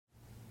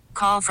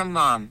Call from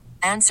mom.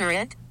 Answer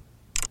it.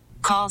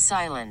 Call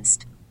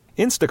silenced.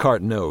 Instacart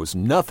knows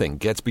nothing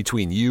gets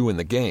between you and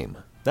the game.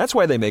 That's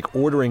why they make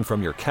ordering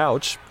from your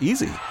couch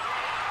easy.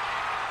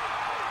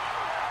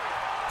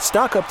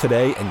 Stock up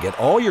today and get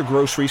all your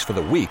groceries for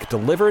the week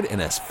delivered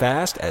in as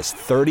fast as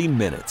 30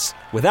 minutes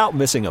without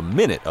missing a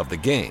minute of the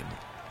game.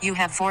 You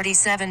have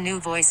 47 new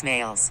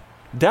voicemails.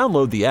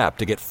 Download the app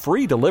to get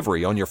free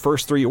delivery on your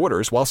first 3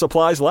 orders while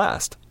supplies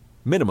last.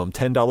 Minimum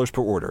 $10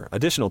 per order.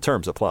 Additional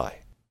terms apply.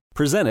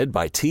 Presented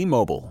by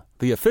T-Mobile,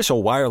 the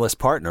official wireless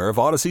partner of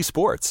Odyssey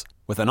Sports.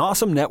 With an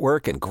awesome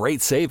network and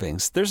great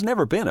savings, there's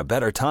never been a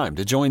better time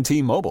to join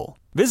T-Mobile.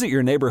 Visit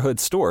your neighborhood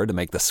store to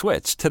make the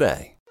switch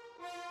today.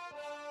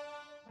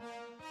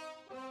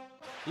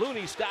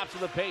 Looney stops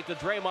in the paint to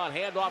Draymond,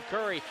 handoff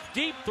Curry.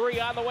 Deep three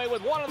on the way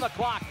with 1 on the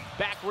clock.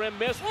 Back rim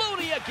miss.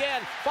 Looney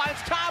again.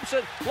 Finds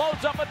Thompson.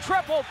 Loads up a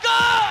triple.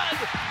 Good!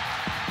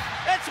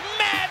 It's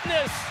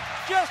madness!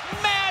 Just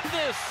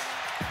madness!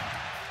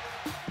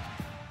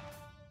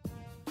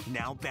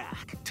 Now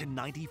back to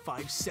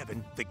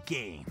 95.7 The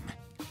Game.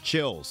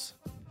 Chills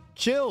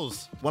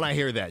when I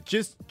hear that.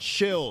 Just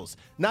chills.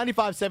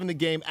 95.7 The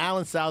Game.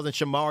 Alan Salz and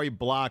Shamari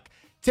Block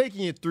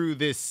taking you through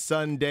this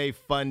Sunday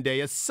fun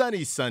day, a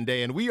sunny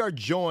Sunday, and we are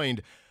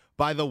joined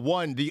by the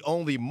one, the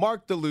only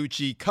Mark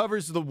DeLucci,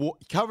 covers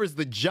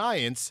the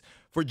Giants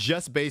for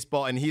Just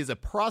Baseball, and he is a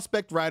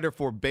prospect writer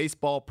for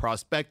Baseball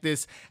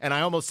Prospectus. And I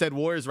almost said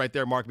Warriors right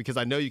there, Mark, because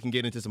I know you can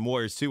get into some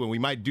Warriors too, and we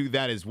might do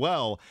that as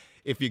well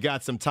if you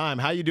got some time.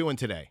 How you doing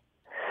today?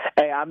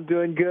 Hey, I'm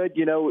doing good.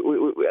 You know,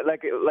 we,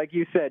 like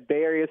you said,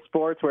 Bay Area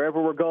sports.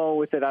 Wherever we're going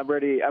with it, I'm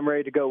ready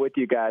to go with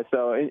you guys.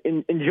 So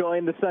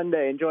enjoying the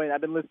Sunday.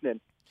 I've been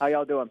listening. How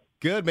y'all doing?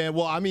 Good, man.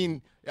 Well, I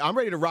mean, I'm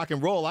ready to rock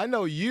and roll. I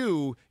know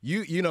you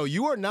know,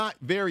 you are not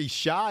very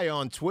shy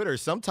on Twitter.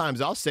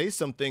 Sometimes I'll say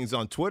some things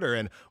on Twitter,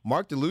 and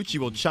Mark DeLucci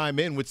will chime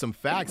in with some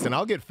facts, and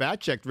I'll get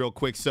fact-checked real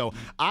quick. So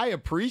I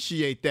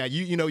appreciate that.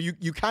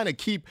 You kind of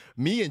keep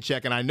me in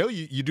check, and I know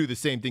you do the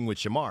same thing with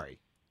Shamari.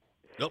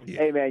 Oh, yeah.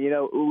 Hey, man, you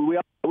know,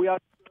 we all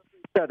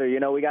each other. You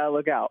know, we got to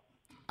look out.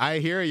 I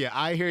hear you.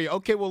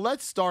 Okay, well,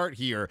 let's start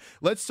here.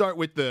 Let's start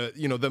with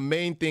the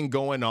main thing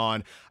going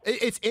on.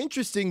 It's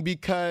interesting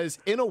because,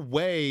 in a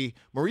way,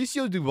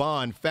 Mauricio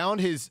Dubon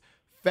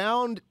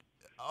found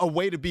a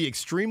way to be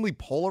extremely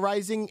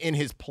polarizing in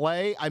his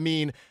play. I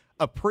mean,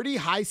 a pretty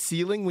high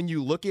ceiling when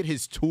you look at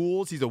his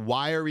tools. He's a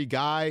wiry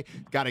guy,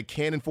 got a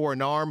cannon for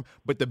an arm,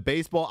 but the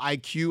baseball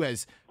IQ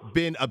has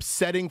been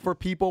upsetting for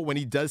people when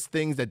he does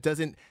things that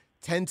doesn't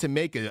tend to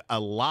make a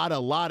lot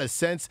of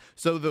sense.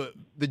 So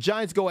the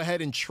Giants go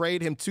ahead and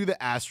trade him to the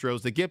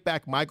Astros. They get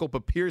back Michael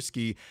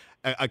Papirski,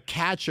 a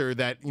catcher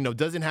that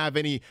doesn't have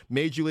any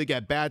major league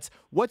at bats.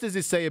 What does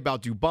it say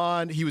about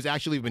Dubon? He was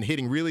actually been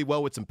hitting really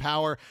well with some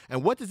power.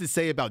 And what does it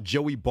say about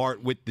Joey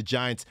Bart with the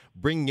Giants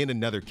bringing in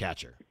another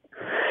catcher?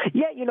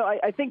 Yeah,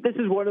 I think this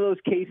is one of those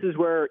cases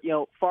where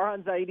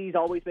Farhan Zaidi's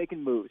always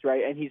making moves,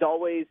 right? And he's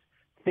always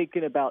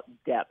thinking about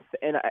depth.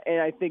 And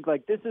I think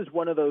like this is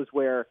one of those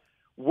where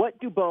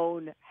what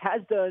Dubon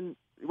has done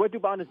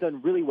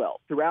really well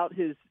throughout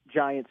his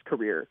Giants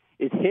career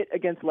is hit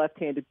against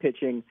left-handed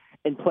pitching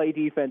and play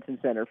defense in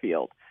center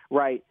field,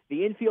 right?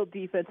 The infield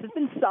defense has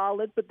been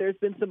solid, but there's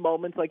been some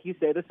moments, like you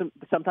say,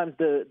 sometimes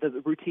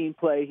the routine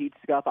play he'd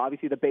scuff.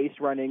 Obviously, the base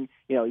running,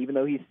 even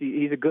though he's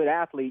a good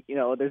athlete,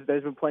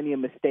 there's been plenty of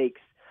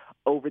mistakes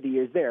over the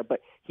years there.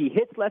 But he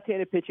hits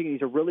left-handed pitching, and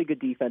he's a really good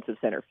defensive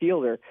center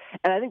fielder.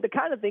 And I think the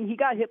kind of thing, he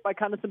got hit by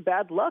kind of some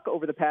bad luck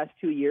over the past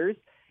 2 years,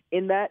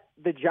 in that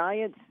the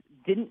Giants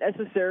didn't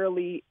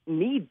necessarily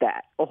need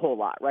that a whole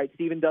lot, right?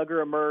 Steven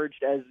Duggar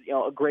emerged as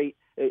a great,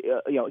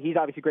 he's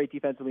obviously great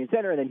defensively in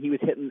center, and then he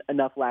was hitting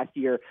enough last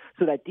year,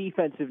 so that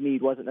defensive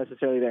need wasn't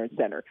necessarily there in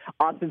center.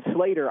 Austin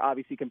Slater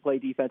obviously can play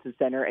defensive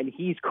center, and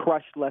he's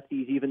crushed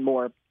lefties even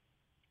more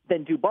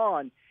than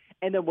Dubon.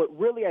 And then what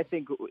really I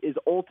think is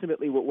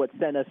ultimately what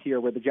sent us here,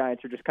 where the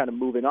Giants are just kind of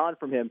moving on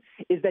from him,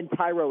 is then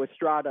Thairo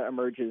Estrada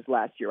emerges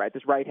last year, right?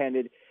 This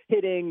right-handed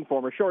hitting,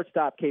 former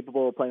shortstop,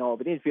 capable of playing all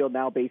over the infield,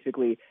 now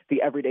basically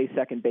the everyday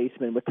second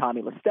baseman with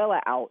Tommy La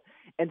Stella out.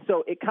 And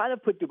so it kind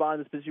of put Dubon in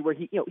this position where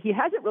he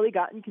hasn't really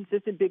gotten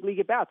consistent big league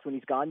at-bats. When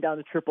he's gone down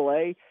to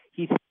AAA,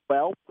 he's hit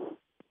well.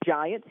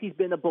 Giants, he's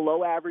been a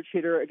below-average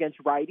hitter against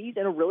righties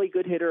and a really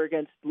good hitter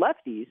against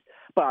lefties.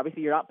 But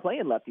obviously, you're not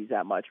playing lefties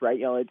that much, right?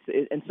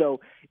 And so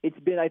it's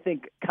been, I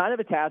think, kind of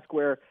a task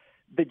where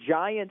the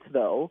Giants,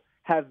 though,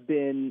 have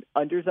been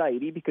under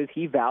Zaidi because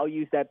he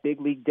values that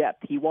big league depth.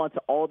 He wants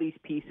all these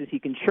pieces he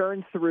can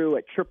churn through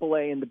at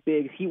AAA and the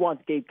bigs. He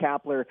wants Gabe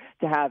Kapler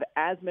to have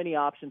as many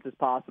options as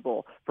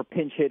possible for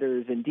pinch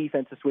hitters and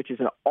defensive switches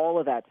and all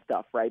of that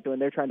stuff, right? When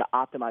they're trying to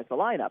optimize the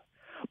lineup.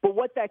 But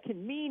what that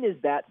can mean is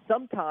that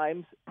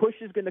sometimes push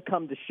is going to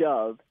come to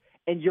shove,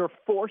 and you're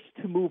forced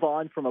to move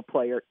on from a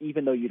player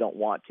even though you don't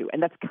want to.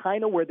 And that's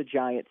kind of where the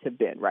Giants have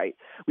been, right?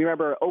 We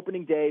remember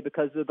opening day,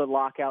 because of the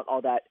lockout,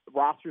 all that,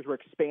 rosters were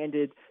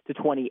expanded to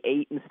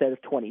 28 instead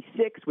of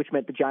 26, which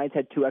meant the Giants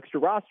had 2 extra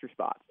roster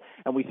spots.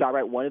 And we saw,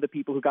 right, one of the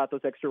people who got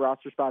those extra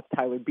roster spots,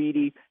 Tyler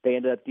Beatty, they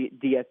ended up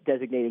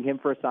designating him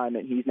for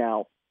assignment. He's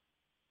now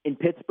in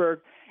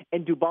Pittsburgh.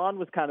 And Dubon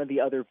was kind of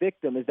the other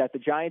victim, is that the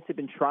Giants have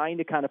been trying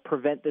to kind of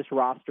prevent this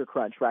roster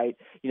crunch, right?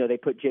 You know, they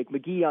put Jake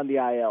McGee on the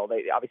IL.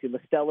 Obviously,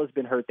 Listella's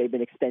been hurt. They've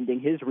been extending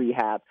his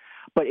rehab.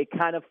 But it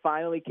kind of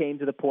finally came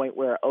to the point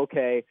where,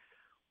 okay,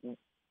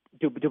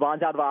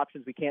 Dubon's out of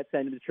options. We can't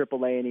send him to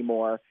AAA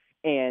anymore.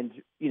 And,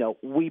 you know,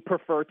 we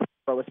prefer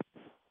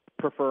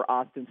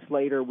Austin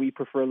Slater. We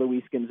prefer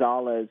Luis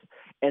Gonzalez.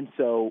 And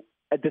so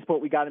at this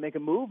point, we got to make a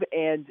move.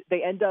 And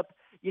they end up,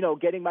 you know,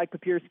 getting Mike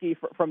Papierski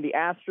from the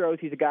Astros.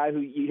 He's a guy who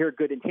you hear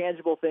good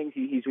intangible things.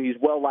 He's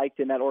well-liked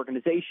in that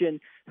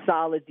organization,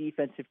 solid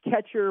defensive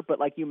catcher, but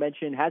like you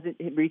mentioned, hasn't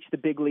reached the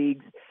big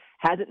leagues,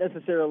 hasn't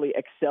necessarily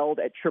excelled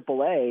at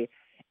AAA.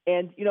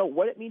 And, you know,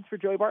 what it means for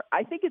Joey Bart,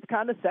 I think it's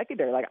kind of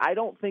secondary. Like, I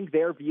don't think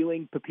they're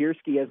viewing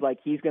Papierski as, like,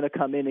 he's going to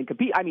come in and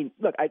compete. I mean,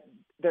 look,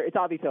 it's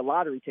obviously a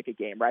lottery ticket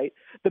game, right?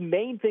 The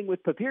main thing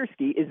with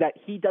Papierski is that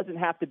he doesn't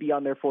have to be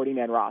on their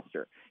 40-man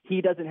roster.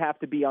 He doesn't have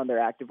to be on their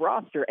active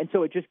roster. And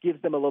so it just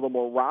gives them a little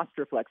more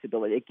roster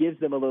flexibility. It gives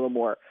them a little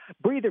more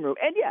breathing room.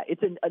 And, yeah,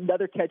 it's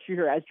another catcher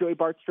here. As Joey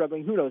Bart's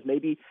struggling, who knows?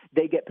 Maybe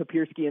they get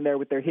Papierski in there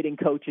with their hitting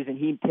coaches and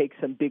he takes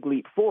some big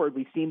leap forward.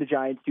 We've seen the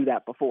Giants do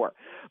that before.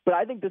 But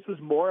I think this was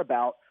more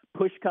about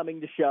push coming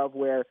to shove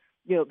where,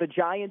 you know, the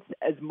Giants,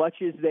 as much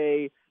as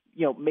they,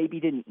 you know, maybe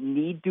didn't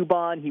need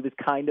Dubon, he was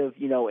kind of,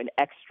 you know, an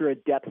extra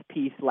depth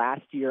piece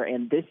last year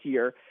and this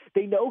year.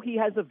 They know he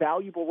has a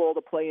valuable role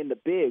to play in the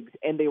bigs,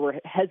 and they were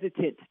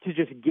hesitant to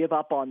just give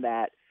up on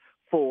that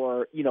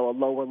for, you know, a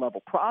lower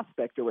level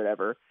prospect or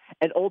whatever.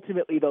 And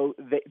ultimately, though,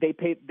 they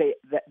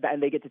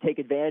get to take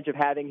advantage of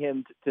having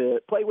him to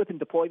play with and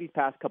deploy these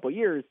past couple of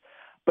years.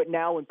 But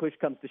now when push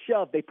comes to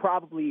shove, they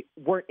probably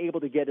weren't able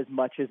to get as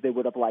much as they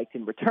would have liked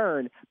in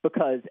return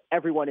because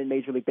everyone in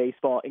Major League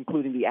Baseball,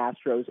 including the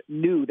Astros,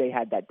 knew they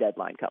had that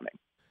deadline coming.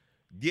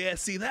 Yeah,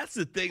 see, that's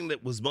the thing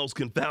that was most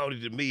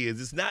confounding to me is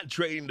it's not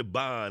trading the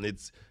bond.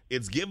 It's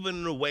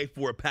giving it away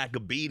for a pack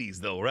of beaties,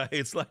 though, right?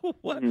 It's like,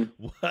 what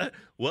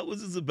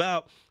was this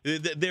about?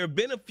 There have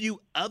been a few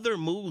other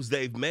moves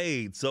they've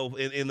made. So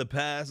in the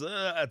past,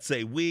 I'd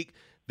say week,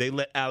 they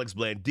let Alex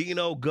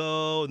Blandino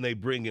go, and they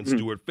bring in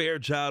Stuart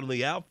Fairchild in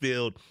the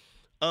outfield.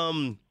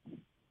 Have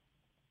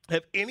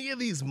any of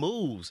these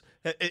moves,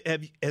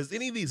 has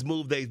any of these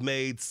moves they've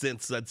made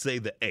since, I'd say,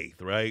 the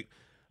 8th, right?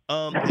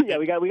 Yeah,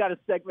 we got to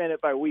segment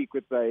it by week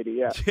with Brady.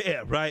 Yeah.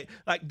 Yeah, right.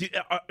 Like,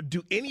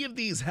 do any of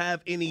these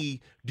have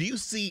any? Do you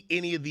see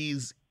any of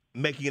these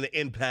making an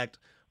impact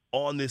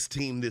on this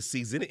team this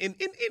season in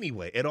any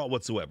way at all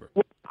whatsoever?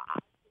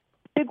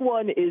 Big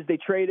one is they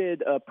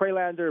traded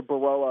Prelander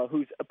Baroa,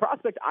 who's a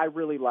prospect I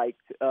really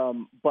liked,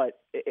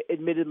 but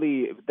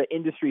admittedly the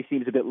industry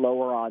seems a bit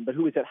lower on, but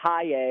who is at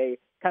high A,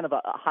 kind of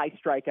a high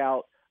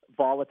strikeout,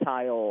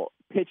 volatile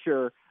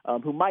pitcher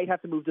who might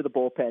have to move to the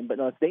bullpen. But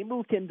no, they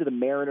moved him to the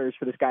Mariners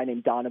for this guy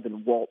named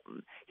Donovan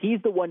Walton.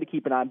 He's the one to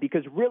keep an eye on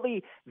because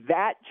really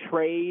that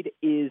trade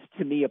is,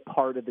 to me, a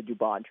part of the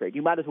Dubon trade.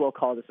 You might as well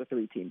call this a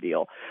 3-team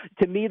deal.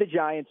 To me, the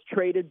Giants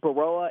traded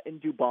Baroa and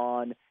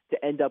Dubon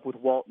to end up with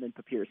Walton and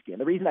Papierski. And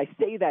the reason I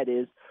say that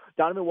is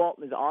Donovan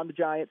Walton is on the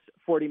Giants'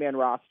 40-man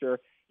roster.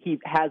 He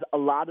has a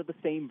lot of the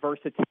same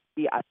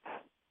versatility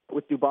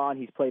with Dubon.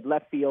 He's played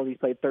left field, he's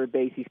played third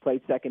base, he's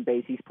played second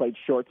base, he's played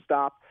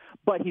shortstop,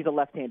 but he's a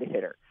left-handed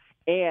hitter.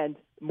 And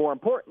more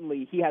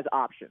importantly, he has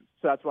options.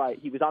 So that's why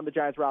he was on the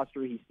Giants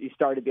roster. He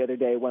started the other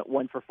day, went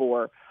 1 for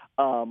 4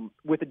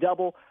 with a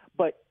double.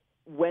 But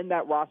when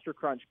that roster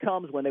crunch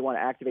comes, when they want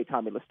to activate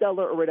Tommy LaStella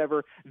or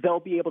whatever, they'll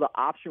be able to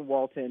option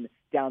Walton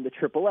down to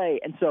AAA.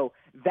 And so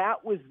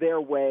that was their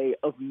way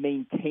of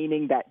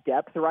maintaining that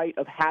depth, right,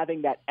 of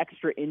having that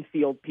extra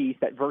infield piece,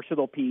 that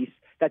versatile piece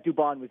that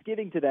Dubon was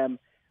giving to them.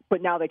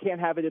 But now they can't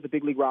have it at the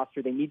big league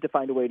roster. They need to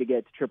find a way to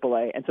get to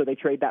AAA. And so they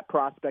trade that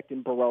prospect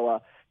in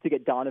Baroa to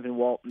get Donovan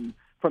Walton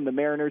from the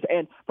Mariners.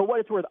 And for what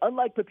it's worth,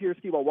 unlike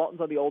Papierski, while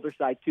Walton's on the older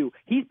side too,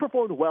 he's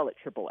performed well at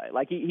AAA.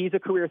 Like he's a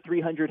career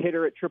 300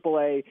 hitter at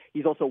AAA.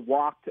 He's also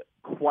walked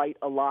quite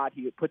a lot.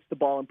 He puts the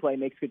ball in play,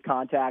 makes good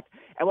contact.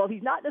 And while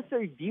he's not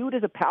necessarily viewed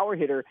as a power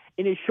hitter,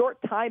 in his short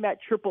time at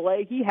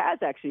AAA, he has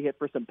actually hit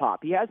for some pop.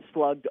 He has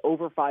slugged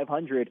over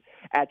 500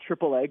 at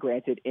AAA,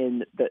 granted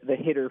in the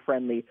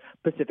hitter-friendly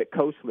Pacific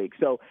Coast League.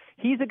 So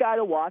he's a guy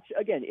to watch.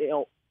 Again, you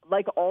know,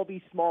 like all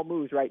these small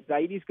moves, right?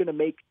 Zaidi's going to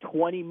make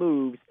 20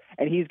 moves,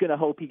 and he's going to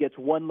hope he gets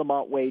one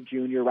Lamont Wade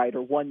Jr., right,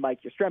 or one Mike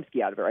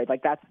Yastrzemski out of it, right?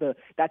 Like that's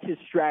his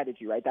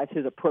strategy, right? That's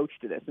his approach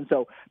to this. And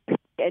so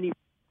any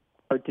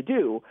hard to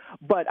do,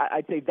 but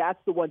I'd say that's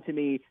the one to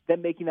me.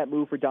 Them making that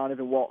move for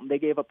Donovan Walton, they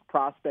gave up a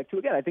prospect who,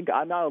 again, I think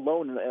I'm not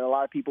alone, and a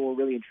lot of people were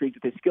really intrigued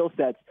with his skill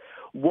sets.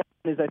 One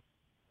is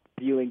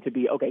viewing to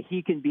be, okay,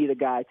 he can be the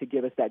guy to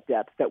give us that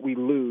depth that we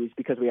lose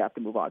because we have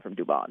to move on from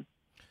Dubon.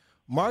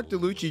 Mark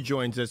DeLucci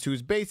joins us,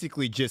 who's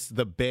basically just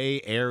the Bay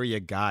Area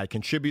guy,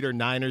 contributor,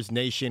 Niners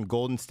Nation,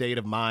 Golden State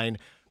of Mind,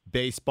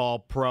 baseball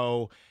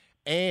pro,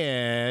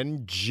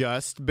 and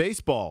just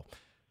baseball.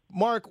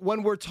 Mark,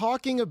 when we're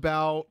talking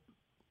about,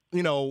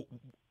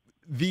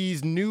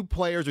 these new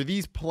players or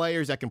these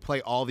players that can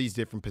play all these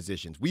different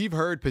positions, we've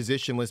heard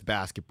positionless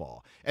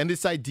basketball and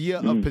this idea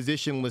of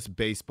positionless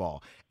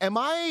baseball. Am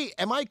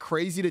I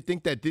crazy to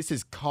think that this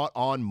has caught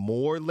on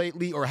more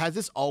lately, or has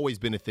this always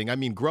been a thing? I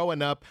mean,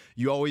 growing up,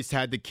 you always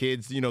had the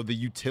kids, the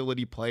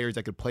utility players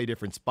that could play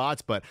different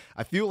spots, but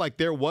I feel like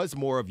there was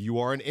more of you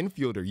are an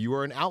infielder, you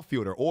are an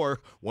outfielder,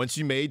 or once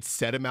you made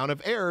set amount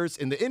of errors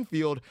in the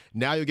infield,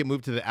 now you'll get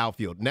moved to the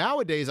outfield.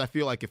 Nowadays, I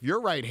feel like if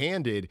you're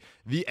right-handed,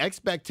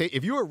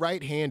 if you are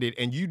right-handed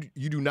and you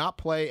do not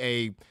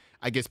play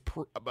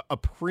a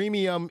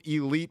premium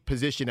elite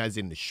position, as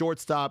in the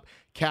shortstop,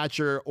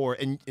 catcher,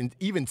 and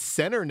even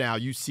center now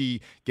you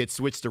see get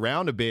switched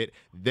around a bit,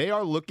 they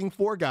are looking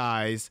for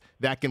guys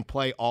that can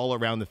play all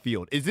around the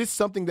field. Is this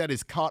something that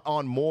is caught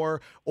on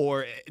more,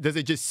 or does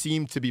it just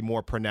seem to be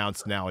more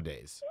pronounced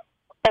nowadays?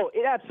 Oh,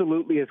 it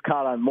absolutely has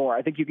caught on more.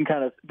 I think you can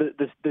kind of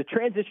the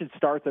transition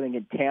starts, I think,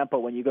 in Tampa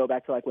when you go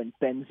back to like when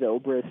Ben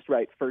Zobrist,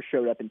 right, first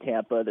showed up in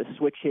Tampa, the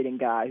switch hitting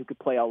guy who could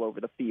play all over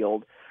the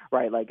field,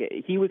 right? Like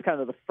he was kind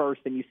of the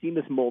first, and you've seen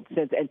this mold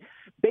since. And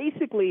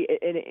basically,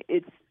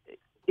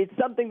 it's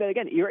something that,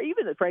 again, you're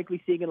even frankly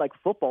seeing in like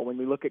football when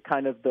we look at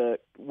kind of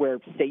where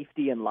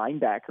safety and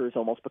linebacker is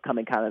almost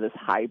becoming kind of this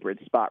hybrid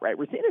spot, right?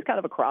 We're seeing this kind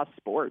of across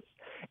sports,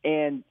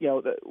 and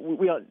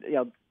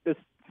there's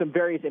some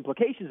various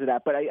implications of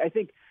that. But I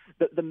think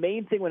the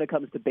main thing when it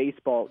comes to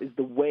baseball is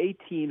the way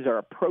teams are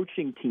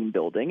approaching team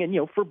building,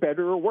 and for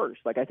better or worse,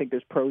 like I think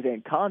there's pros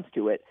and cons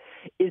to it,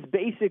 is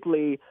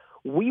basically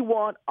we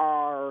want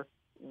our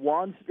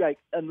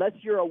unless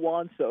you're a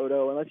Juan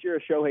Soto, unless you're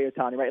a Shohei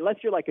Ohtani, right? Unless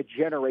you're like a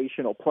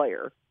generational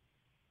player,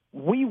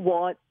 we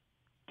want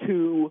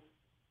to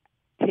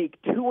take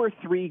 2 or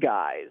 3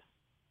 guys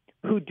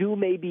who do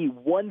maybe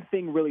one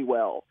thing really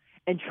well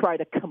and try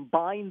to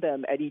combine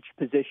them at each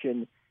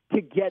position to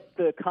get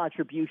the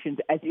contributions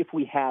as if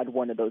we had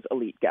one of those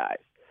elite guys,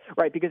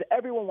 right? Because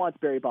everyone wants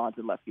Barry Bonds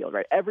in left field,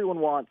 right? Everyone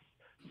wants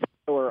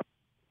or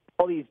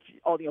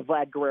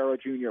Vlad Guerrero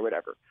Jr. or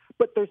whatever.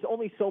 But there's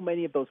only so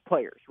many of those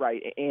players,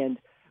 right? And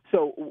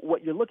so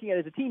what you're looking at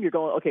as a team, you're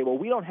going, okay, well,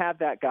 we don't have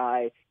that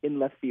guy in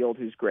left field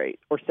who's great,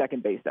 or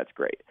second base that's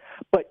great.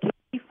 But can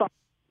we find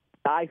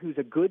a guy who's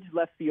a good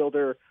left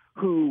fielder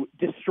who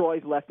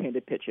destroys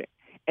left-handed pitching?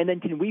 And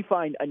then can we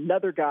find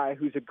another guy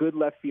who's a good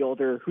left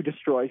fielder who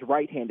destroys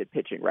right-handed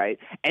pitching, right?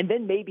 And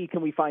then maybe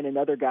can we find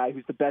another guy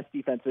who's the best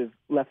defensive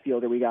left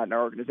fielder we got in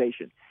our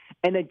organization?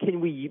 And then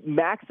can we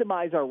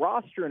maximize our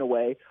roster in a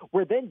way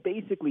where then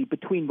basically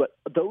between what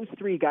those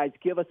 3 guys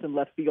give us in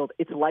left field,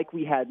 it's like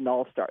we had an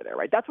all-star there,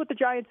 right? That's what the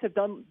Giants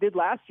did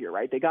last year,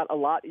 right? They got a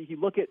lot. If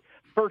you look at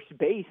first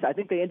base, I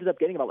think they ended up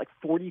getting about like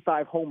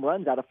 45 home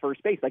runs out of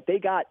first base. Like they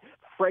got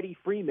Freddie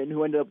Freeman,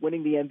 who ended up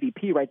winning the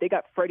MVP, right? They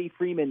got Freddie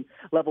Freeman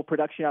level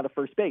production out of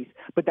first base,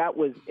 but that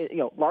was,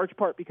 large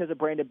part because of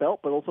Brandon Belt,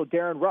 but also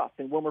Darren Ruff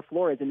and Wilmer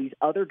Flores and these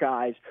other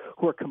guys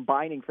who are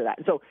combining for that.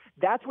 And so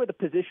that's where the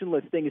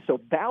positionless thing is so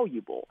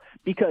valuable,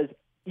 because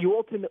you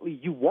ultimately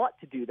want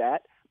to do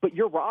that, but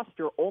your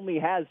roster only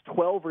has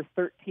 12 or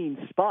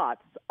 13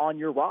 spots on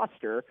your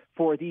roster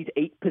for these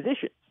 8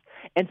 positions.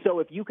 And so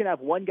if you can have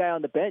one guy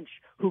on the bench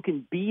who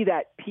can be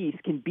that piece,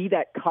 can be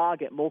that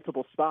cog at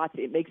multiple spots,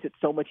 it makes it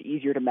so much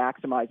easier to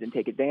maximize and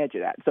take advantage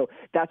of that. So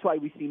that's why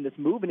we've seen this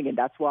moving, and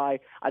that's why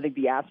I think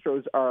the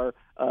Astros are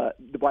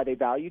why they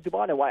value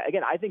Dubon, and why,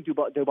 again, I think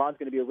Dubon's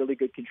going to be a really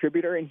good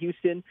contributor in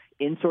Houston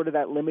in sort of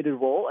that limited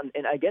role.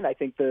 And again, I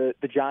think the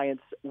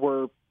Giants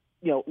were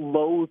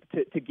loath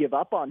to give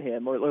up on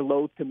him or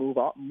loath to move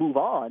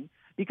on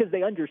because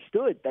they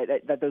understood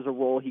that there's a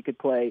role he could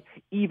play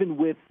even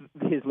with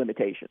his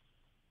limitations.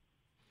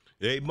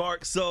 Hey,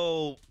 Mark,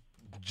 so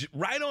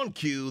right on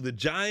cue, the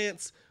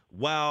Giants,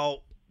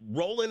 while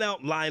rolling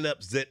out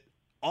lineups that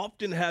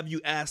often have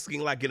you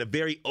asking, like in a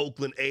very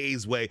Oakland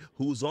A's way,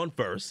 who's on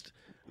first,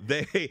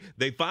 they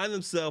find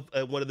themselves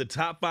one of the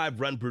top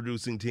 5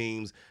 run-producing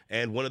teams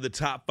and one of the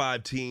top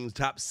 5 teams,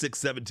 top 6,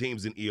 7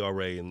 teams in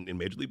ERA in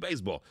Major League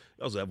Baseball.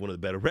 They also have one of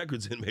the better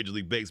records in Major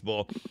League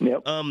Baseball.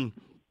 Yep.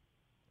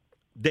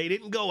 They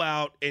didn't go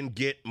out and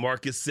get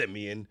Marcus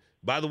Semien.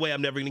 By the way,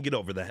 I'm never going to get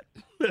over that.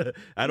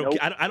 I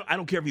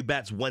don't care if he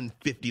bats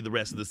 150 the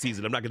rest of the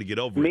season. I'm not going to get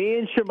over it. Me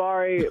and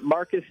Shamari,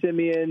 Marcus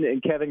Semien,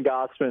 and Kevin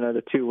Gossman are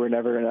the 2 we're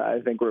never going to.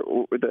 I think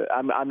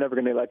I'm never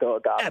going to let go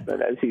of Gossman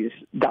as he's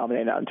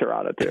dominating out in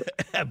Toronto too.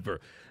 Ever.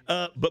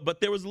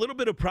 But there was a little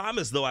bit of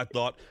promise, though. I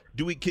thought,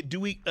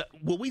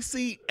 will we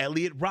see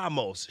Elliot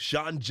Ramos,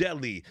 Sean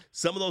Jelly,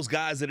 some of those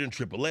guys that are in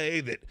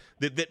AAA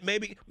that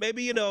maybe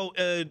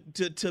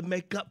to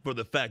make up for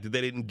the fact that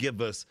they didn't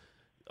give us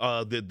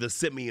the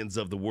Semiens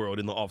of the world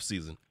in the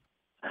offseason?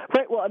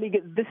 Right. Well, I mean,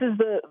 this is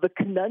the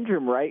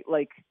conundrum, right?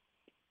 Like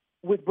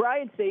with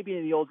Brian Sabian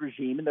in the old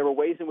regime, and there were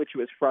ways in which it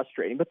was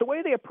frustrating, but the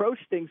way they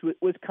approached things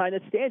was kind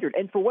of standard.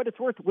 And for what it's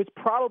worth, was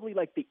probably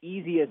like the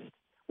easiest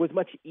was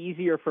much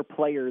easier for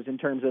players in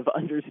terms of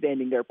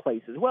understanding their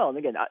place as well. And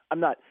again,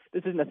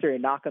 this isn't necessarily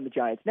a knock on the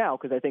Giants now,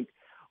 because I think,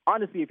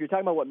 honestly, if you're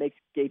talking about what makes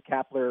Gabe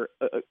Kapler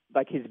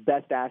like his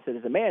best asset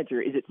as a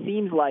manager, is it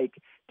seems like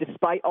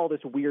despite all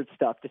this weird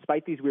stuff,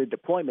 despite these weird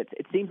deployments,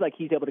 it seems like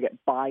he's able to get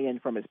buy-in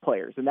from his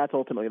players, and that's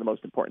ultimately the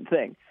most important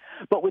thing.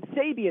 But with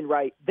Sabian,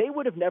 right, they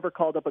would have never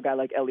called up a guy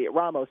like Elliot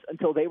Ramos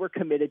until they were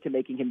committed to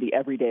making him an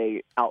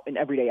everyday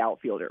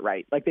outfielder,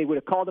 right? Like they would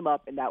have called him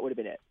up, and that would have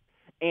been it.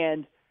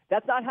 And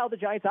that's not how the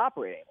Giants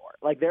operate anymore.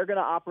 Like they're going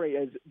to operate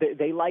as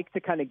they like to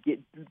kind of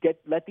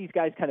let these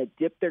guys kind of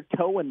dip their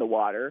toe in the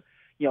water,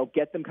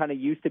 get them kind of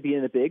used to being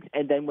in the bigs,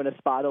 and then when a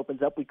spot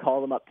opens up, we call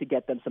them up to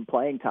get them some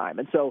playing time.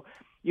 And so,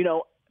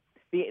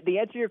 the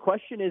answer to your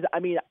question is,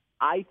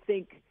 I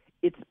think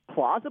it's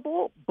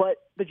plausible, but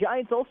the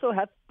Giants also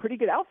have pretty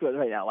good outfielders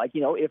right now. Like,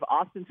 if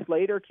Austin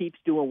Slater keeps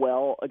doing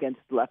well against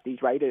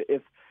lefties, right?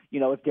 If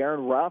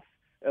Darren Ruff,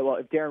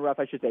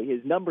 I should say,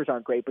 his numbers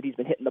aren't great, but he's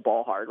been hitting the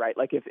ball hard, right?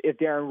 Like if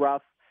Darren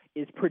Ruff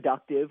is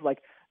productive, like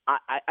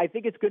I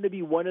think it's going to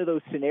be one of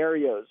those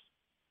scenarios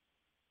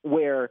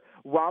where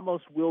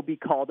Ramos will be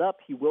called up.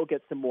 He will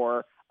get some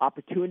more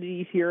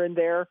opportunities here and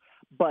there,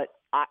 but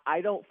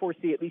I don't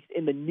foresee, at least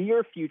in the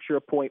near future,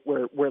 a point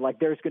where like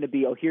there's going to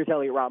be, here's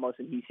Elliot Ramos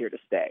and he's here to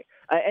stay.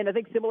 And I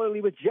think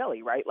similarly with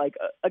Jelly, right? Like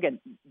again,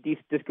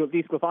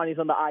 DeSclafani's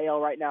on the IL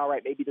right now,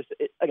 right? Maybe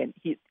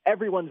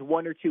everyone's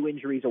one or two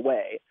injuries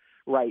away,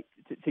 right,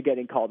 to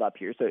getting called up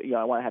here. So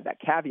I want to have that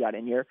caveat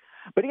in here.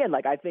 But again,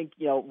 like I think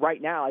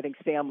right now, I think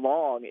Sam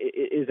Long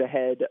is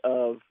ahead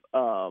of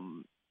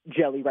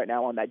Jelly right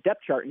now on that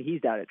depth chart, and he's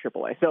down at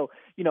AAA. So,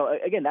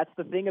 again, that's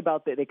the thing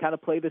about they kind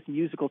of play this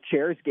musical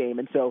chairs game,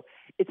 and so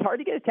it's hard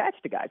to get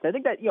attached to guys. I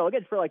think that,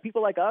 again, for like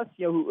people like us,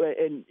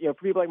 for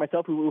people like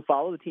myself who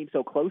follow the team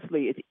so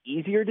closely, it's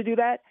easier to do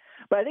that.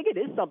 But I think it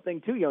is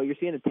something too. You're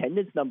seeing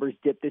attendance numbers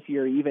dip this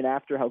year, even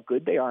after how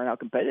good they are and how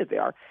competitive they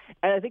are.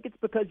 And I think it's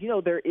because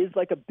there is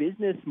like a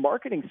business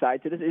marketing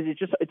side to this.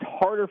 It's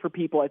harder for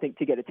people, I think,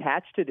 to get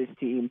attached to this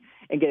team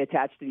and get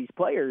attached to these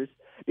players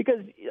because,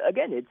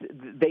 again,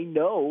 they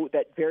know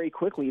that very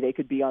quickly they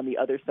could be on the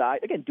other side.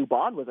 Again,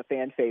 Dubon was a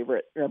fan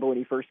favorite. Remember when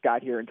he first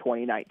got here in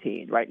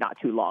 2019, right? Not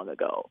too long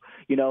ago.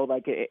 These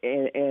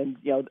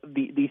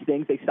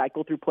things, they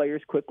cycle through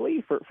players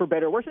quickly for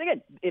better or worse. And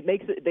again, it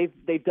makes it.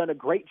 They've done a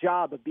great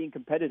job of being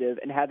competitive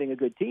and having a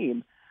good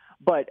team,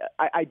 but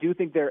I do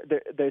think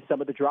there's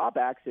some of the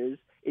drawbacks is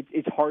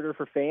it's harder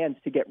for fans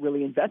to get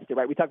really invested,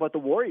 right? We talk about the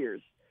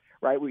Warriors,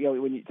 right? When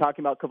you're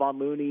talking about Kevon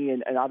Looney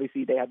and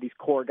obviously they have these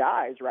core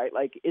guys, right?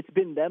 Like it's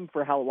been them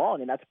for how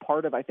long, and that's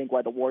part of I think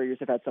why the Warriors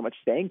have had so much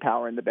staying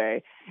power in the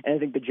Bay, and I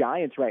think the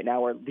Giants right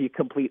now are the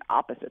complete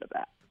opposite of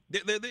that.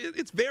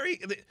 It's very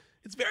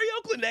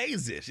Oakland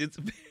A's-ish. It's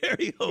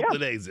very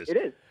Oakland A's-ish. It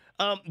is.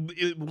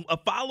 A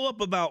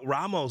follow-up about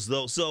Ramos,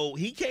 though. So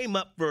he came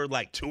up for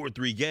like 2 or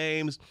 3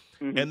 games,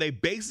 and they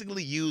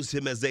basically used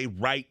him as a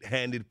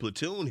right-handed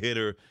platoon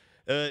hitter.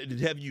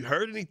 Have you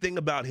heard anything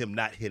about him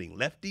not hitting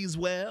lefties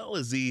well?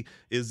 Is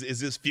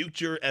his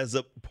future as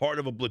a part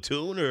of a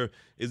platoon, or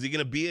is he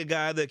going to be a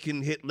guy that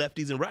can hit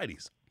lefties and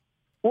righties?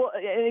 Well,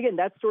 and again,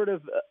 that sort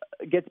of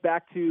gets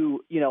back to,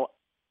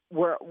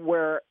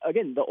 where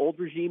again, the old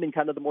regime and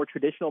kind of the more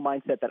traditional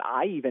mindset that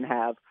I even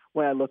have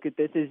when I look at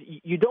this is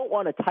you don't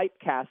want to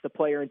typecast a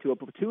player into a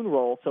platoon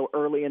role so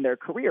early in their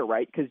career,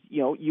 right? Because,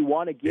 you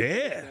want to give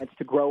them a chance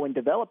to grow and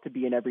develop to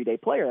be an everyday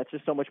player. That's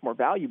just so much more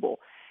valuable.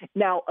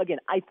 Now, again,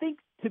 I think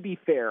to be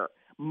fair,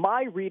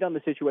 my read on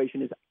the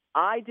situation is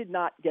I did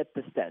not get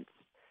the sense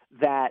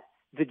that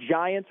the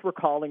Giants were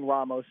calling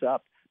Ramos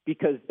up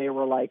because they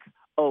were like,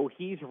 oh,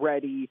 he's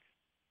ready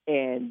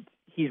and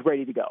he's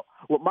ready to go.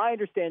 What my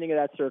understanding of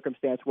that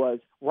circumstance was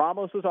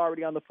Ramos was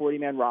already on the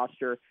 40-man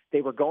roster.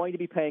 They were going to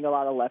be paying a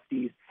lot of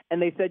lefties. And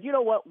they said, you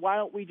know what, why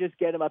don't we just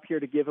get him up here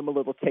to give him a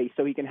little taste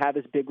so he can have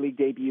his big league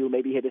debut,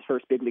 maybe hit his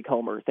first big league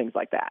homer, things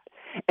like that.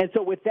 And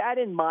so with that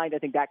in mind, I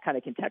think that kind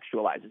of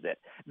contextualizes it,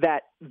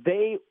 that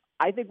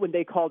I think when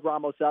they called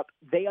Ramos up,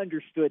 they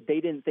understood they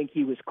didn't think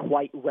he was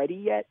quite ready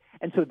yet,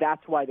 and so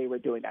that's why they were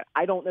doing that.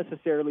 I don't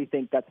necessarily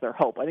think that's their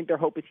hope. I think their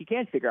hope is he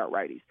can figure out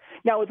righties.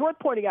 Now, it's worth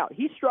pointing out,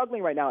 he's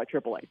struggling right now at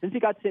AAA. Since he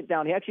got sent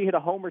down, he actually hit a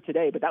homer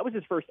today, but that was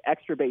his first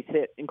extra base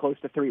hit in close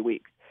to 3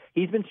 weeks.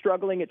 He's been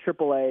struggling at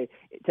AAA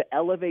to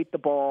elevate the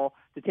ball,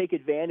 to take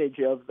advantage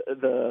of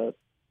the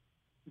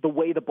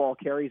way the ball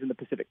carries in the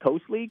Pacific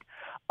Coast League.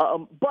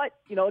 But,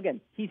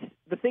 again,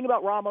 the thing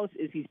about Ramos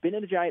is he's been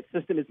in the Giants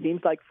system, it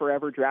seems like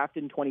forever,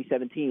 drafted in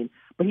 2017,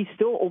 but he's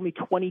still only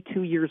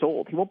 22 years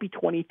old. He won't be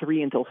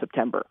 23 until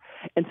September.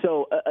 And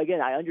so,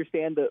 again, I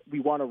understand that we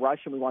want to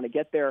rush and we want to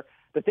get there.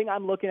 The thing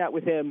I'm looking at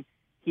with him,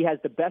 he has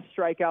the best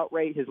strikeout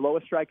rate, his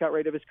lowest strikeout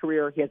rate of his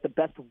career. He has the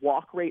best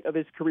walk rate of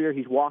his career.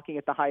 He's walking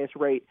at the highest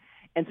rate.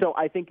 And so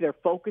I think they're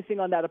focusing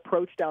on that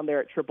approach down there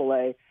at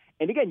AAA.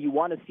 And again, you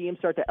want to see him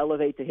start to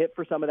elevate to hit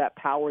for some of that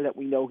power that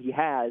we know he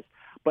has.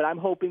 But I'm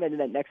hoping that in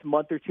that next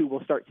month or two,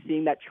 we'll start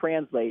seeing that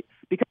translate.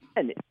 Because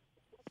again,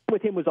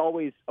 with him was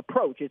always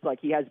approach. It's like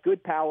he has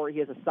good power, he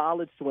has a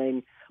solid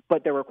swing,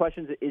 but there were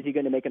questions: is he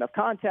going to make enough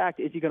contact?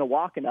 Is he going to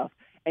walk enough?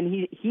 And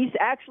he's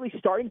actually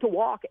starting to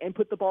walk and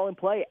put the ball in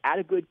play at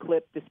a good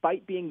clip,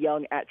 despite being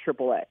young at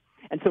AAA.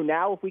 And so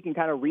now, if we can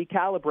kind of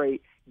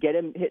recalibrate, get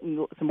him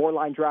hitting some more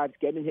line drives,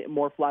 get him hitting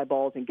more fly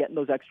balls, and getting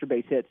those extra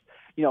base hits,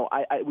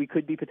 we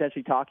could be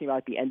potentially talking about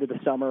at the end of the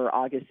summer,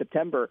 August,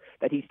 September,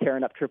 that he's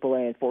tearing up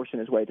AAA and forcing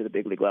his way to the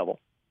big league level.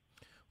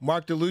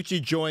 Mark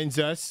DeLucci joins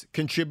us,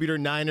 contributor,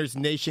 Niners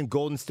Nation,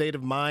 Golden State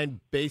of Mind,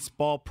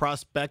 Baseball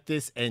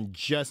Prospectus, and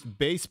Just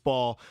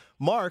Baseball.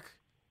 Mark,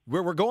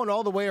 we're going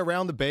all the way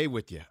around the Bay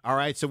with you. All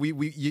right, so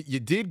you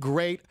did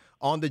great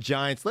on the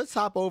Giants. Let's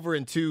hop over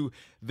into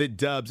the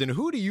Dubs. And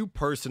who do you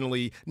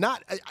personally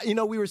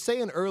we were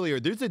saying earlier,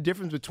 there's a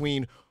difference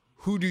between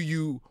who do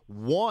you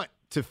want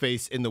to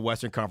face in the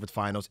Western Conference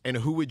Finals and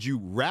who would you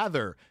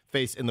rather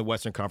face in the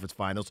Western Conference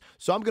Finals.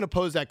 So I'm going to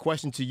pose that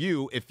question to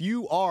you. If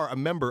you are a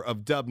member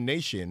of Dub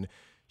Nation,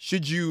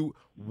 should you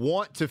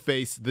want to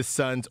face the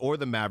Suns or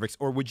the Mavericks,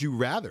 or would you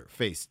rather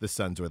face the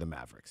Suns or the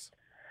Mavericks?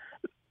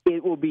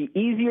 It will be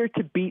easier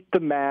to beat the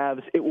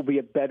Mavs. It will be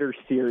a better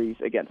series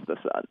against the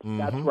Suns. Mm-hmm.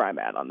 That's where I'm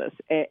at on this.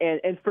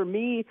 And for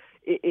me,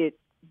 it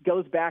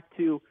goes back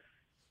to,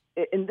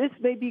 and this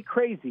may be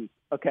crazy,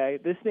 okay?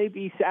 This may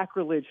be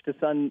sacrilege to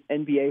some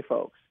NBA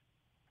folks.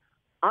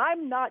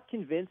 I'm not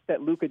convinced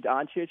that Luka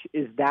Doncic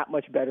is that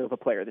much better of a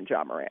player than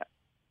Ja Morant.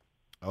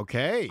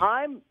 Okay.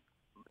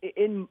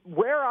 The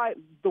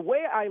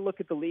way I look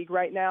at the league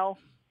right now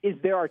is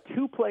there are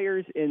two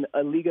players in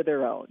a league of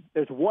their own.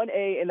 There's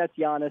 1A, and that's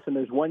Giannis, and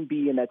there's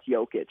 1B, and that's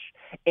Jokic.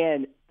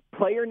 And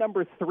player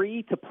number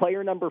 3 to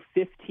player number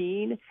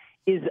 15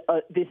 is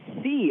this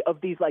sea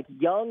of these like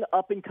young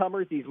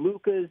up-and-comers, these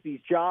Lukas, these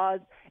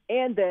Jaws,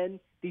 and then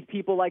these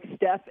people like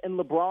Steph and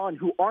LeBron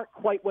who aren't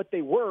quite what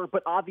they were,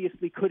 but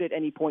obviously could at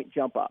any point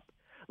jump up.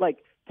 Like,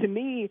 to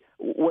me,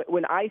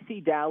 when I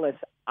see Dallas,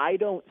 I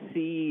don't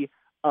see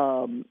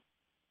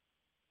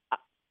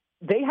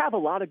they have a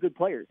lot of good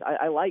players.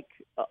 I like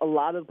a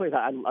lot of the players.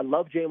 I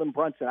love Jalen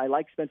Brunson. I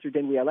like Spencer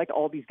Dinwiddie. I like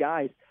all these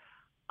guys.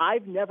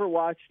 I've never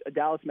watched a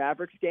Dallas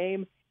Mavericks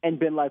game and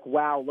been like,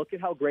 wow, look at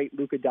how great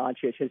Luka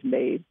Doncic has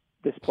made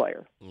this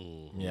player.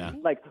 Yeah.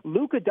 Like,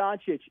 Luka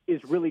Doncic is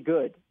really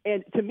good.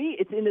 And to me,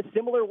 it's in a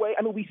similar way.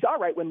 I mean, we saw,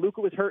 right, when Luka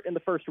was hurt in the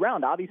first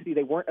round, obviously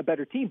they weren't a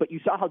better team, but you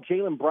saw how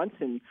Jalen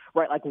Brunson,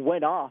 right, like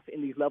went off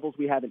in these levels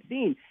we haven't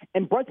seen.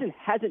 And Brunson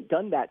hasn't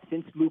done that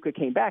since Luka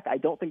came back. I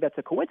don't think that's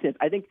a coincidence.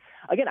 I think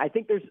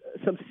there's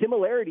some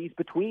similarities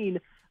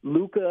between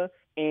Luka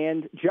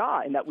and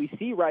Ja in that we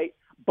see, right,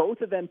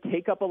 both of them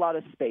take up a lot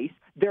of space.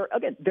 They're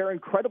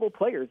incredible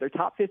players. They're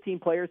top 15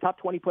 players, top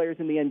 20 players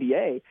in the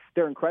NBA.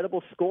 They're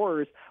incredible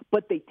scorers,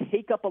 but they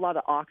take up a lot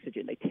of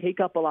oxygen. They take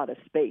up a lot of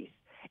space.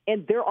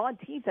 And they're on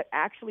teams that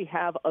actually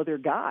have other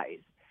guys.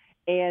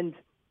 And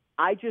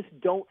I just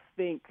don't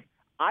think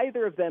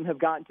either of them have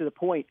gotten to the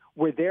point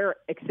where they're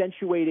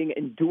accentuating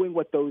and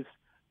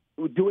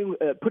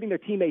putting their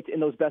teammates in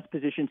those best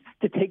positions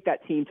to take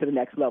that team to the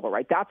next level,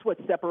 right? That's what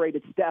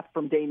separated Steph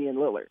from Damian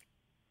Lillard,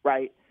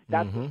 right?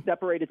 That's what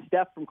separated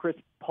Steph from Chris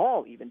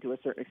Paul, even to a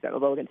certain extent.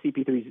 Although, again,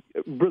 CP3 is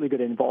really good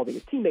at involving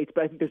his teammates.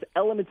 But I think there's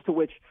elements to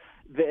which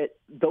that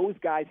those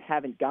guys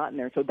haven't gotten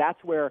there. So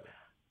that's where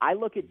I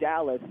look at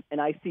Dallas,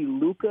 and I see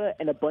Luka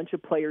and a bunch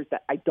of players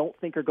that I don't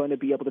think are going to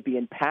be able to be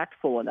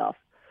impactful enough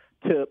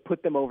to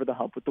put them over the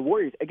hump with the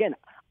Warriors. Again,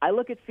 I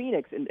look at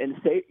Phoenix and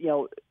say,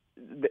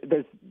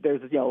 there's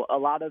a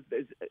lot of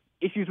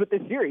issues with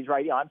this series,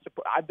 right?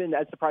 I've been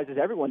as surprised as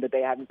everyone that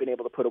they haven't been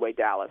able to put away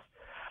Dallas.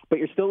 But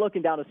you're still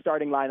looking down a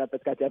starting lineup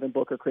that's got Devin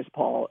Booker, Chris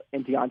Paul,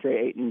 and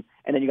DeAndre Ayton,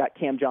 and then you got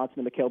Cam Johnson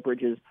and Mikal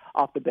Bridges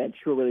off the bench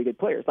who are really good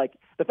players. Like,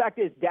 the fact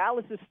is,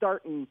 Dallas is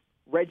starting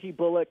Reggie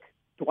Bullock,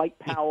 Dwight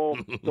Powell,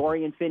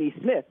 Dorian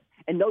Finney-Smith,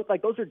 and those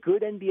are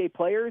good NBA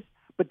players.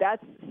 But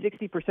that's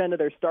 60% of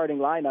their starting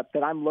lineup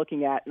that I'm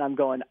looking at, and I'm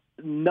going,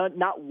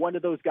 not one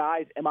of those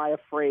guys am I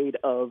afraid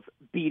of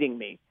beating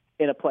me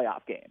in a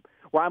playoff game.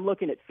 Where I'm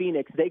looking at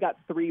Phoenix, they got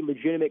 3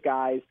 legitimate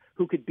guys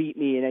who could beat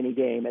me in any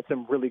game and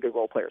some really good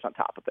role players on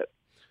top of it.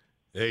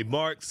 Hey,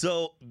 Mark,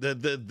 so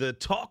the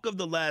talk of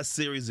the last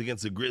series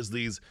against the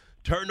Grizzlies,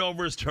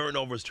 turnovers.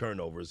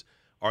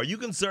 Are you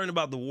concerned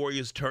about the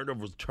Warriors'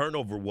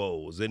 turnover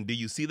woes? And do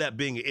you see that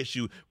being an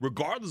issue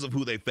regardless of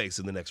who they face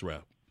in the next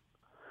round?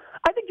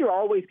 I think you're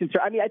always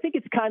concerned. I mean, I think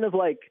it's kind of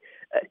like,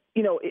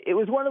 it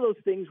was one of those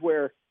things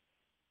where,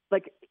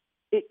 like,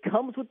 it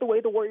comes with the way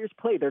the Warriors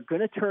play. They're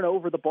going to turn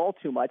over the ball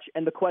too much,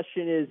 and the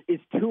question is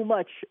too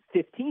much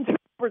 15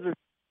 turnovers or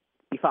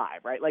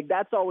 55, right? Like,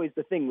 that's always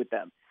the thing with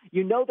them.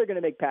 They're going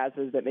to make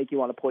passes that make you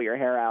want to pull your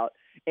hair out,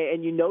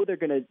 and they're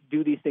going to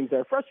do these things that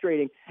are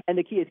frustrating, and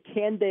the key is,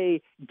 can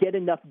they get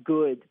enough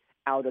good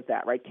out of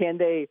that, right? Can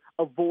they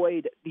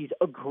avoid these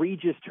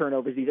egregious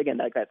turnovers? Again,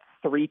 like that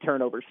 3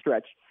 turnover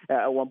stretch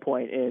at one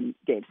point in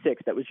Game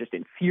 6 that was just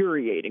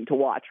infuriating to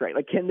watch, right?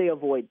 Like, can they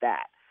avoid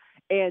that?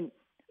 And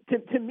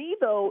to me,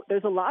 though,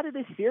 there's a lot of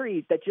this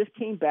series that just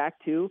came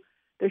back to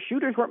their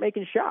shooters weren't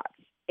making shots.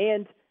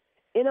 And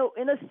in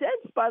a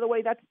sense, by the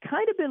way, that's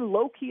kind of been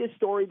low-key a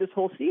story this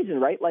whole season,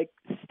 right? Like,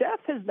 Steph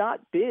has not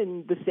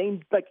been the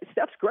same. Like,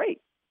 Steph's great,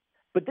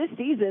 but this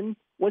season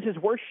was his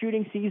worst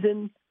shooting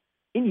season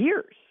in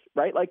years,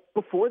 right? Like,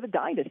 before the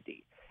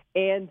dynasty.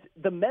 And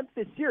the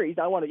Memphis series,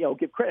 I want to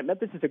give credit.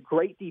 Memphis is a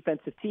great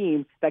defensive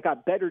team that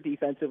got better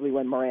defensively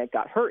when Morant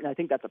got hurt, and I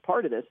think that's a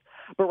part of this.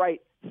 But, right,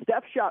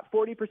 Steph shot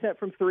 40%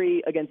 from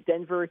three against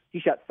Denver.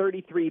 He shot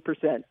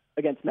 33%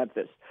 against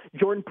Memphis.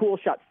 Jordan Poole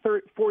shot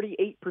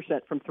 48%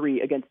 from three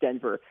against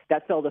Denver.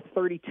 That fell to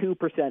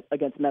 32%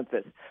 against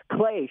Memphis.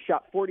 Klay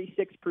shot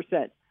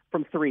 46%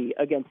 from three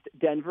against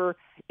Denver.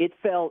 It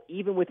fell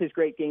even with his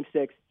great Game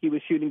 6.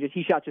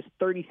 He shot just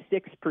 36%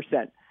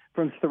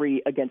 from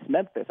three against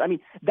Memphis. I mean,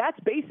 that's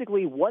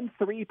basically 1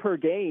 3 per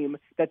game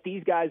that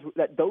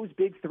those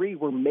big three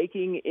were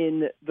making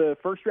in the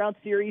first round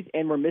series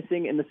and were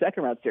missing in the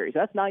second round series.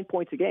 That's 9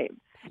 points a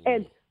game.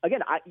 And again,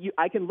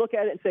 I can look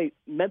at it and say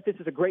Memphis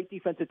is a great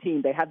defensive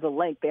team. They have the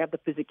length, they have the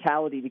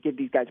physicality to give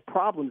these guys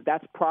problems.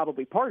 That's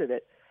probably part of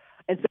it.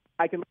 And so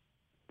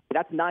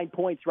that's 9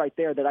 points right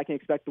there that I can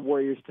expect the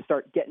Warriors to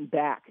start getting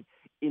back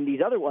in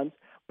these other ones.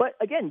 But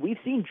again, we've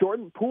seen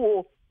Jordan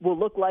Poole will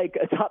look like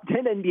a top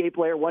 10 NBA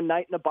player one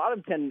night and a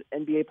bottom 10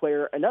 NBA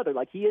player another.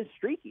 Like, he is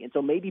streaky. And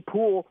so maybe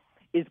Poole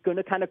is going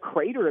to kind of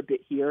crater a bit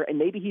here, and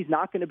maybe he's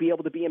not going to be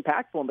able to be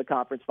impactful in the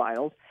conference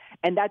finals.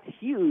 And that's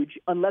huge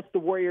unless the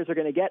Warriors are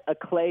going to get a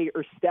Klay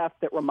or Steph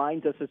that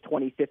reminds us of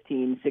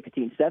 2015,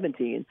 16,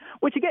 17,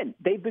 which, again,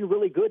 they've been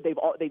really good.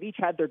 They've each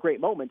had their great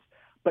moments.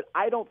 But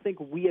I don't think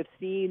we have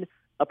seen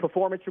a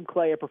performance from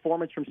Klay, a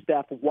performance from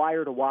Steph,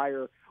 wire to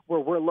wire, where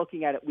we're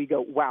looking at it, we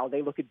go, wow,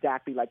 they look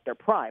exactly like their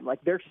prime.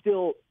 Like, they're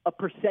still a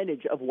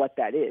percentage of what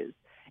that is.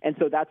 And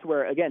so that's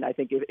where, again, I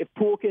think if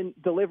Poole can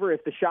deliver,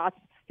 if the shots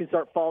can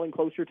start falling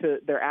closer to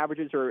their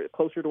averages or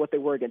closer to what they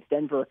were against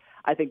Denver,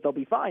 I think they'll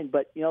be fine.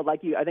 But,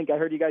 I think I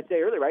heard you guys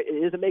say earlier, right, it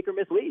is a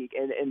make-or-miss league,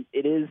 and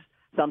it is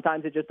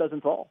sometimes it just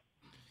doesn't fall.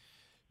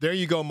 There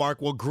you go,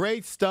 Mark. Well,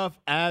 great stuff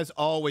as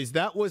always.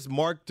 That was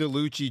Mark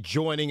DeLucci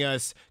joining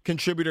us,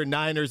 contributor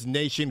Niners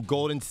Nation,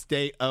 Golden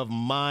State of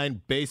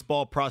Mind,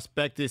 baseball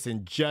prospectus,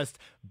 and just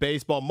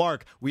baseball.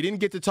 Mark, we didn't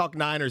get to talk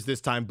Niners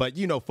this time, but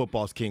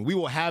football's king. We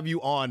will have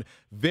you on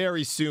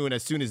very soon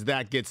as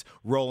that gets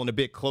rolling a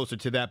bit closer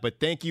to that.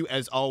 But thank you,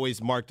 as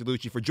always, Mark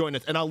DeLucci, for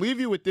joining us. And I'll leave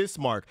you with this,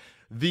 Mark.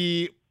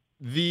 The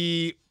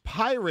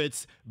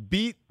Pirates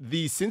beat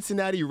the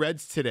Cincinnati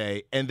Reds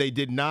today, and they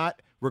did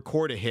not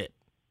record a hit.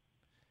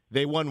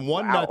 They won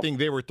 1-0.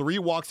 They were 3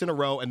 walks in a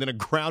row and then a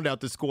ground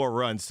out to score a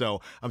run. So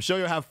I'm sure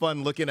you'll have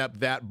fun looking up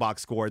that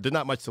box score. There's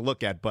not much to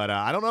look at, but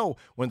I don't know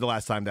when's the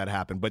last time that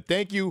happened. But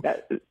thank you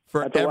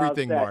for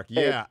everything, Mark.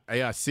 Hey.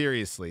 Yeah,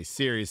 seriously.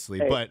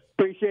 Hey, but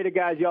appreciate it,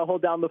 guys. Y'all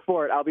hold down the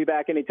fort. I'll be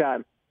back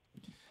anytime.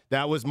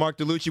 That was Mark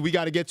DeLucci. We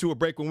got to get to a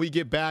break. When we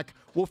get back,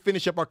 we'll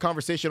finish up our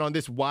conversation on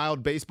this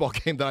wild baseball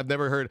game that I've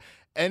never heard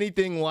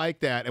anything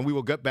like that, and we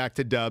will get back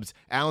to Dubs.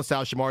 Alan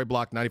Sal, Shamari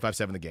Block,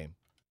 95.7 The Game.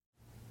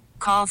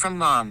 Call from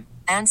mom.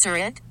 Answer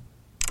it.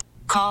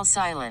 Call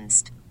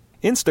silenced.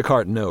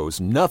 Instacart knows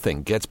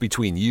nothing gets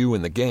between you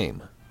and the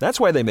game.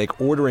 That's why they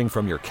make ordering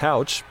from your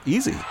couch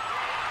easy.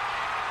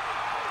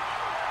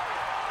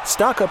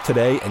 Stock up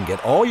today and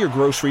get all your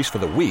groceries for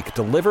the week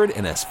delivered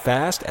in as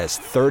fast as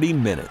 30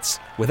 minutes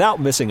without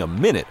missing a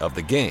minute of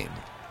the game.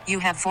 You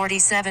have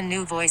 47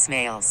 new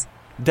voicemails.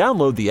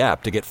 Download the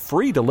app to get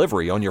free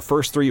delivery on your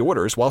first 3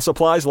 orders while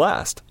supplies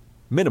last.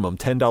 Minimum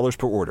 $10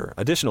 per order.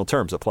 Additional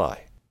terms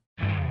apply.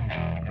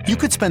 You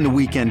could spend the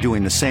weekend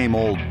doing the same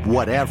old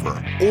whatever,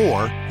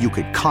 or you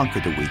could conquer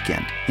the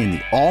weekend in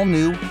the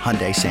all-new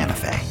Hyundai Santa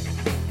Fe.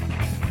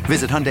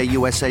 Visit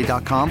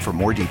HyundaiUSA.com for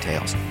more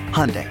details.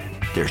 Hyundai,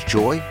 there's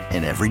joy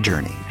in every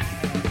journey.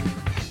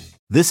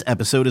 This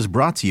episode is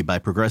brought to you by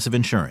Progressive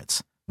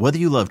Insurance. Whether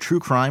you love true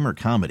crime or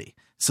comedy,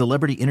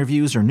 celebrity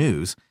interviews or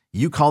news,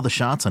 you call the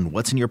shots on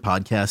what's in your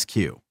podcast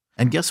queue.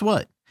 And guess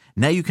what?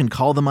 Now you can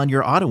call them on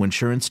your auto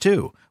insurance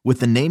too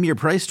with the Name Your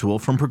Price tool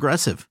from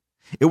Progressive.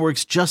 It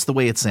works just the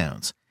way it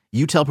sounds.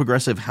 You tell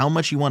Progressive how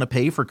much you want to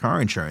pay for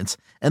car insurance,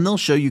 and they'll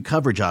show you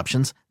coverage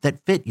options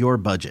that fit your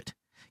budget.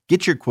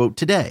 Get your quote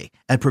today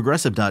at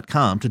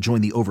Progressive.com to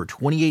join the over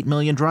 28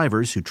 million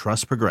drivers who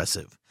trust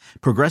Progressive.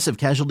 Progressive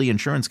Casualty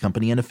Insurance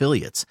Company and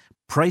Affiliates.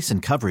 Price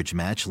and coverage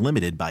match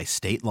limited by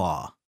state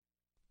law.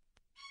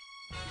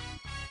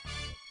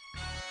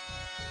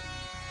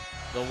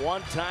 The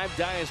one-time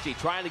dynasty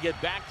trying to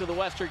get back to the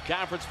Western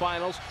Conference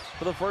Finals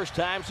for the first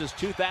time since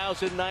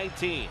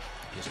 2019.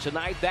 Is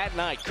tonight that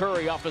night.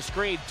 Curry off a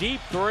screen. Deep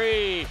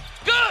 3.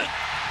 Good!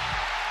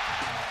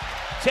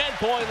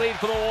 10-point lead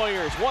for the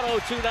Warriors.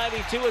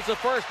 102-92 is the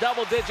first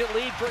double-digit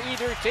lead for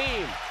either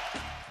team.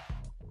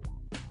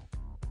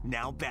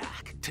 Now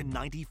back to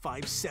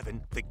 95.7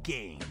 The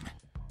Game.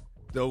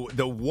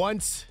 The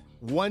once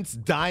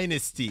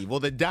dynasty. Well,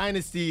 the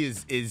dynasty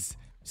is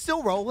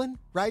still rolling,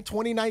 right?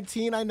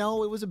 2019, I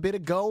know it was a bit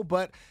ago,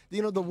 but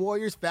the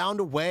Warriors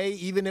found a way,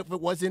 even if it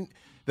wasn't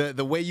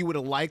the way you would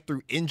have liked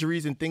through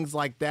injuries and things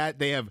like that.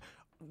 They have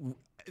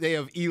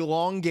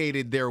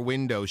elongated their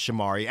window,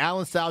 Shamari.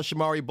 Alan Sal,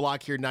 Shamari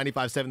Block here,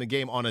 95.7 The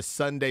Game on a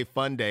Sunday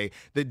fun day.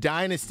 The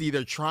dynasty,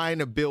 they're trying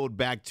to build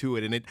back to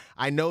it. And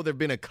I know there have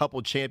been a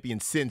couple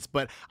champions since,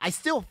 but I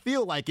still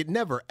feel like it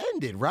never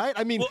ended, right?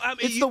 I mean,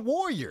 it's the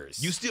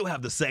Warriors. You still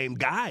have the same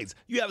guys.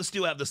 You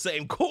still have the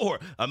same core.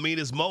 I mean,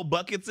 is Mo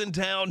Buckets in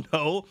town?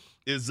 No.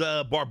 Is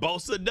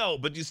Barbosa? No.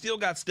 But you still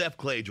got Steph,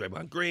 Clay,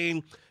 Draymond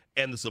Green,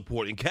 and the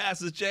supporting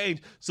cast has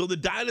changed. So the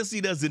dynasty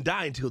doesn't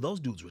die until those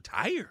dudes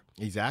retire.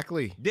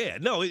 Exactly. Yeah,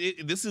 no,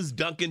 this is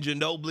Duncan,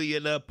 Ginobili,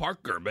 and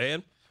Parker,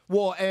 man.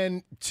 Well,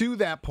 and to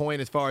that point,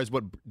 as far as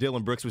what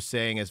Dylan Brooks was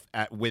saying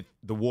with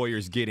the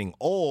Warriors getting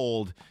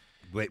old.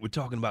 Wait, we're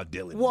talking about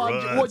Dylan Well,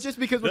 Brooks. Just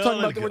because we're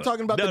talking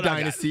about the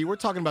dynasty. We're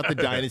talking about the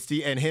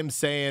dynasty and him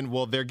saying,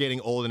 well, they're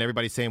getting old, and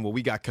everybody's saying, well,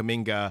 we got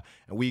Kuminga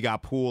and we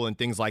got Poole and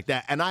things like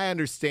that. And I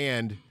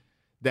understand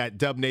that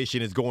Dub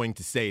Nation is going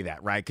to say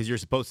that, right? Because you're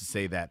supposed to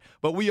say that.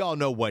 But we all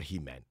know what he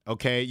meant,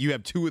 okay? You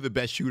have two of the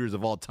best shooters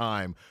of all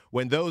time.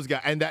 When those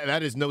guys, and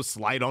that is no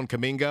slight on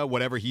Kuminga,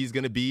 whatever he's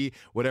going to be,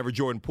 whatever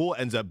Jordan Poole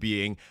ends up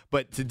being.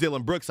 But to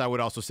Dylan Brooks, I would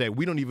also say,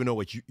 we don't even know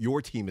what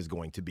your team is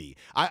going to be.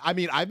 I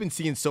mean, I've been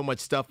seeing so much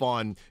stuff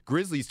on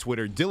Grizzlies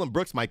Twitter. Dylan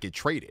Brooks might get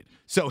traded.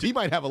 So he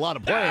might have a lot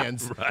of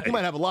plans. Right. He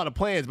might have a lot of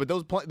plans, but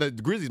the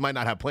Grizzlies might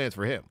not have plans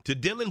for him. To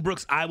Dylan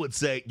Brooks, I would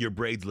say your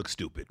braids look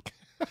stupid.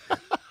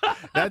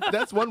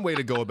 That's one way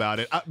to go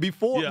about it.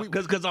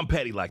 Because I'm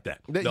petty like that.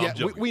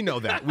 We know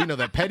that. We know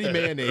that. Petty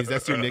Mayonnaise,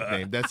 that's your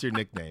nickname. That's your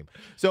nickname.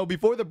 So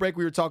before the break,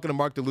 we were talking to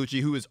Mark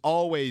DeLucci, who is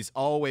always,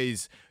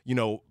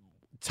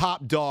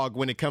 top dog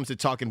when it comes to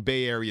talking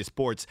Bay Area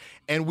sports.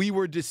 And we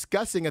were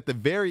discussing at the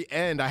very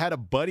end, I had a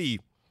buddy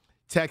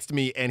text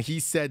me, and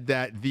he said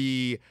that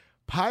the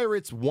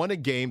Pirates won a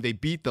game. They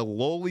beat the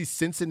lowly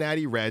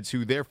Cincinnati Reds,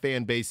 who their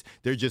fan base,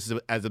 they're just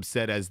as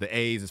upset as the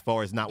A's as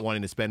far as not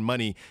wanting to spend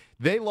money.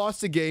 They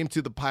lost a game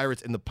to the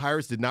Pirates, and the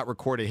Pirates did not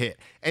record a hit.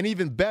 And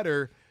even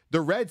better,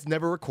 the Reds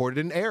never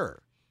recorded an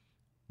error.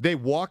 They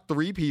walked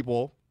 3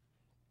 people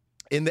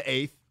in the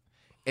 8th,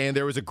 and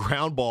there was a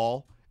ground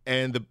ball,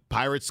 and the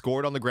Pirates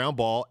scored on the ground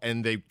ball,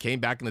 and they came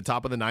back in the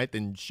top of the 9th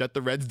and shut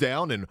the Reds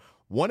down and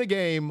won a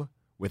game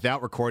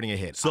without recording a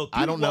hit. So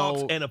I don't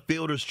know. And a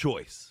fielder's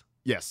choice.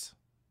 Yes.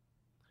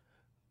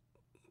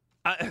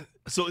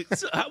 So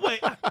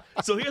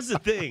here's the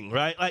thing,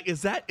 right? Like,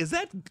 is that?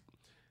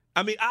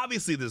 I mean,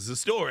 obviously this is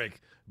historic,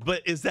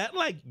 but is that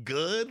like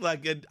good?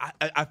 Like,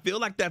 I feel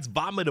like that's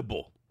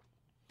vomitable.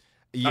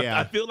 Yeah,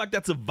 I feel like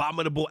that's a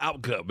vomitable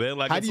outcome, man.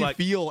 Like, how do you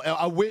feel?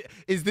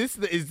 Is this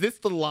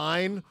the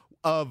line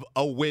of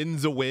a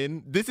win's a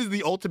win? This is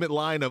the ultimate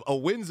line of a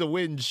win's a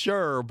win,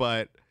 sure,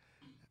 but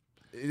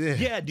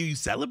yeah. Do you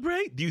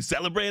celebrate? Do you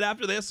celebrate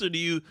after this, or do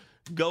you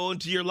go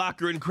into your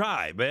locker and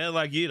cry, man?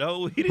 Like,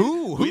 who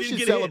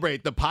should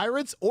celebrate, the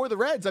Pirates or the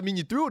Reds? I mean,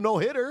 you threw a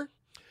no-hitter.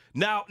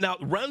 Now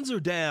runs are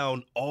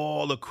down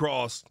all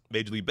across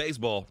Major League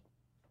Baseball,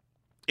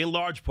 in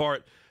large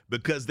part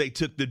because they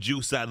took the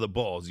juice out of the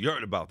balls. You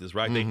heard about this,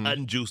 right? Mm-hmm. They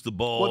unjuiced the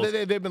balls. Well,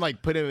 they've been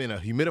like putting them in a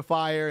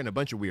humidifier and a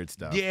bunch of weird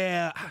stuff.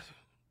 Yeah,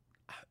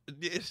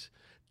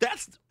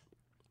 that's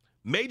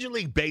Major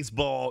League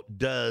Baseball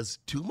does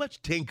too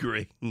much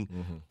tinkering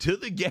to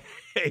the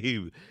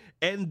game.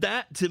 And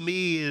that, to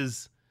me,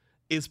 is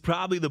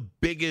probably the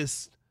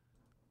biggest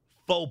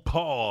faux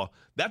pas.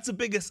 That's the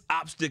biggest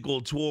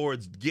obstacle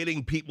towards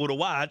getting people to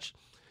watch,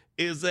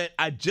 is that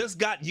I just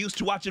got used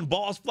to watching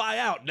balls fly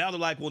out. Now they're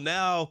like, well,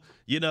 now,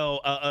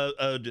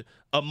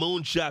 a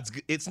moonshot's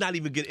it's not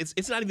even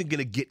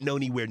gonna get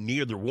anywhere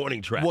near the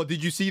warning track. Well,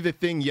 did you see the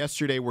thing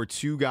yesterday where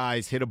 2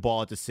 guys hit a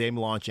ball at the same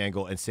launch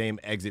angle and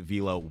same exit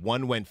velo?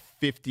 One went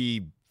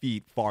 50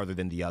 feet farther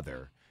than the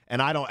other.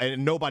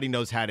 And nobody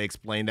knows how to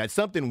explain that.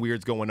 Something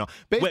weird's going on.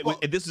 Wait,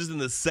 this is in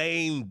the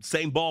same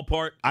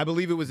ballpark? I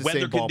believe it was the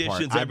same ballpark.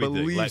 Conditions, I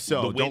believe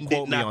so. Don't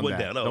quote me on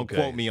that. Don't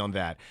quote me on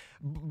that.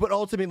 But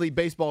ultimately,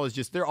 baseball is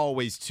they're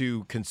always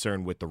too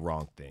concerned with the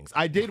wrong things.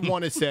 I did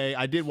want to say,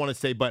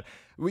 but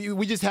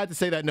we just had to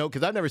say that note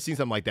because I've never seen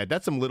something like that.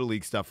 That's some Little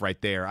League stuff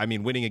right there. I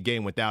mean, winning a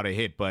game without a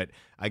hit, but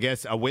I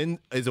guess a win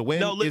is a win.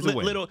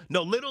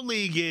 Little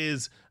League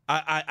is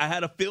I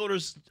had a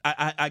fielder's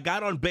I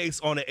got on base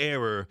on an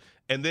error,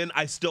 and then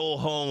I stole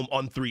home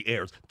on 3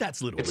 errors.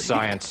 That's Little League. It's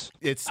science.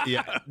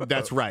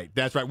 That's right.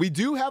 That's right. We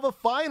do have a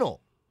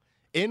final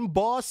in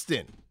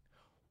Boston.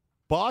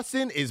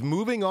 Boston is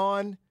moving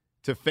on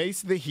to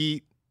face the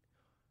Heat.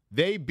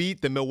 They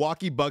beat the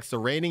Milwaukee Bucks. The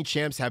reigning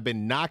champs have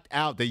been knocked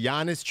out. The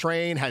Giannis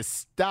train has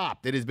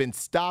stopped. It has been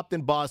stopped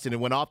in Boston. It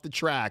went off the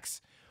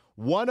tracks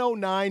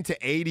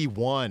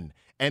 109-81.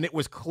 And it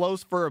was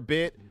close for a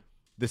bit.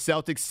 The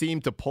Celtics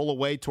seemed to pull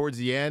away towards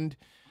the end.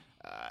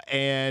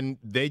 And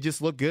they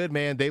just look good,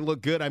 man. They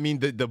look good. I mean,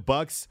 the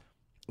Bucks,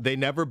 they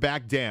never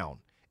back down.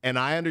 And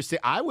I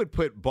understand. I would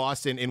put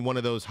Boston in one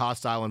of those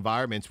hostile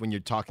environments when you're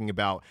talking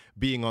about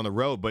being on the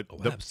road. But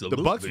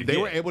the Bucks, they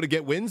were able to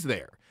get wins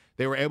there.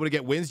 They were able to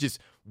get wins, just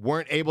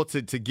weren't able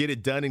to get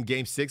it done in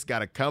Game 6, got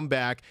to come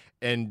back,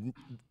 and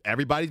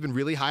everybody's been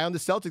really high on the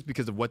Celtics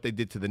because of what they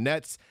did to the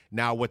Nets,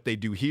 now what they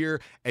do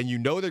here, and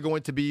they're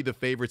going to be the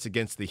favorites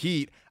against the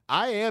Heat.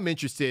 I am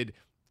interested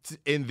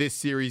in this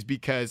series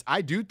because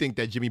I do think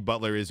that Jimmy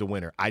Butler is a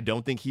winner. I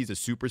don't think he's a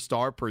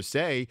superstar per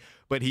se,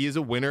 but he is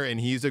a winner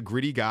and he's a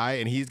gritty guy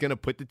and he's going to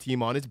put the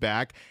team on his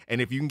back. And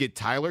if you can get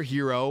Tyler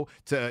Hero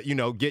to,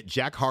 get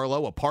Jack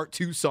Harlow a part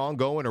 2 song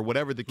going or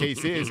whatever the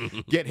case is,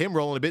 get him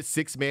rolling a bit,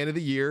 6th man of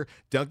the year,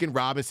 Duncan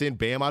Robinson,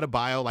 Bam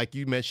Adebayo, like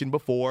you mentioned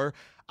before.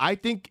 I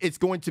think it's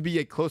going to be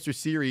a closer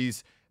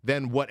series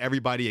than what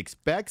everybody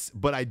expects,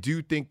 but I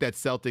do think that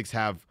Celtics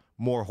have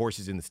more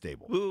horses in the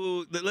stable.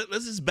 Ooh,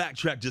 let's just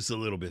backtrack just a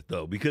little bit,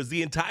 though, because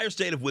the entire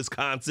state of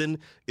Wisconsin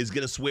is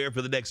going to swear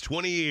for the next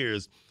 20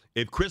 years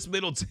if Chris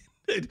Middleton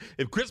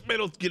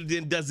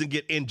doesn't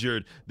get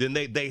injured, then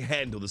they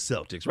handle the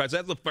Celtics, right? So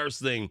that's the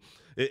first thing.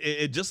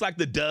 It just like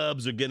the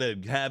Dubs are going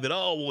to have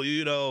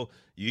it,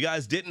 you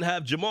guys didn't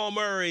have Jamal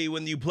Murray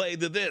when you played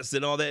this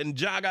and all that, and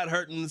Ja got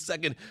hurt in the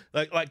second.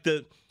 Like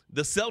the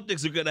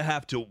Celtics are going to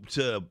have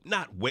to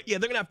not wear. Yeah,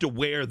 they're going to have to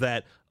wear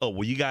that. Oh,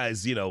 well, you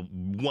guys,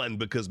 won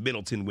because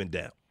Middleton went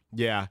down.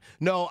 Yeah.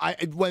 No,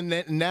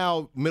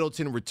 now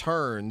Middleton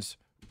returns.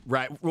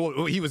 Right.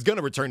 Well, he was going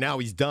to return. Now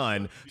he's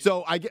done.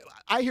 So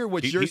I hear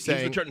what you're saying.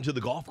 He's returning to the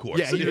golf course.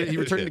 Yeah, he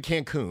returned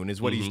to Cancun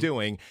is what he's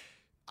doing.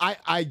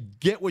 I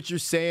get what you're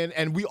saying,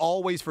 and we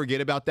always forget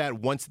about that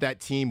once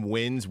that team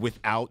wins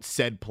without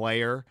said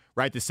player,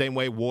 right? The same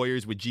way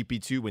Warriors with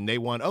GP2 when they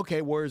won.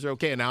 Okay, Warriors are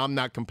okay. And now I'm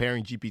not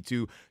comparing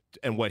GP2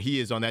 and what he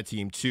is on that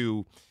team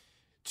to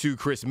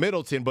Chris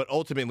Middleton, but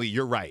ultimately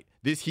you're right.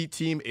 This Heat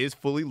team is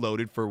fully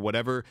loaded for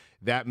whatever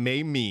that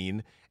may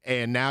mean.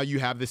 And now you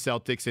have the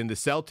Celtics, and the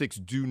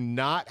Celtics do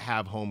not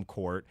have home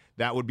court.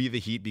 That would be the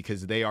Heat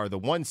because they are the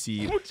 1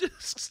 seed. I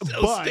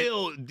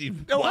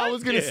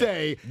was going to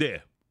say,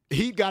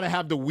 Heat got to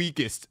have the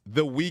weakest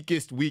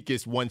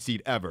 1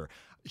 seed ever.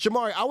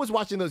 Shamari, I was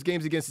watching those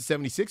games against the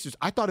 76ers.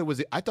 I thought it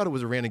was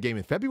a random game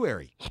in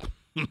February.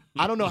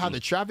 I don't know how the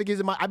traffic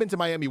is. I've been to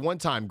Miami one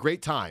time.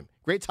 Great time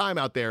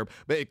out there.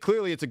 But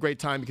clearly it's a great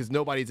time because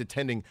nobody's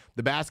attending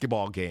the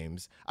basketball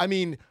games. I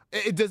mean,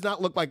 it does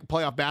not look like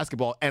playoff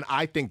basketball, and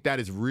I think that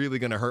is really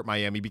going to hurt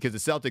Miami because the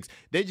Celtics,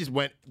 they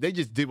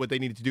just did what they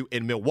needed to do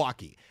in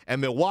Milwaukee.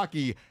 And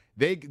Milwaukee,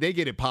 they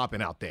get it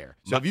popping out there.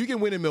 So if you can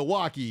win in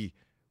Milwaukee,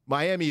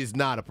 Miami is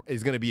going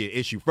to be an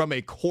issue from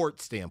a court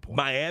standpoint.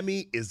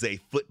 Miami is a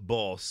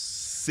football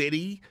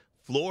city.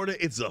 Florida,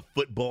 it's a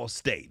football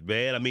state,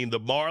 man. I mean, the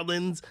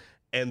Marlins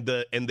and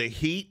the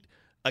Heat,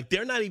 like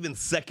they're not even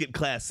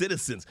second-class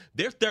citizens.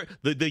 They're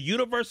the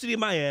University of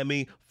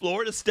Miami,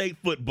 Florida State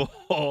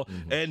football,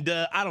 and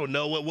I don't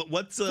know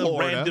what's a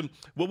Florida. random.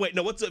 Well, wait,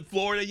 no, what's a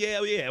Florida?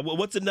 Yeah.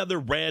 What's another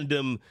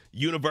random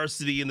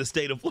university in the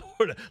state of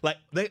Florida? Like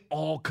they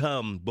all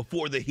come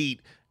before the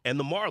Heat and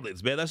the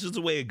Marlins, man. That's just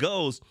the way it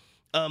goes.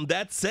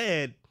 That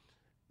said,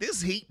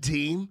 this Heat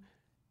team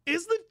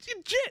is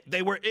legit.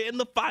 They were in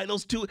the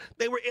finals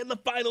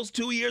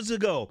 2 years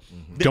ago.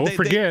 Don't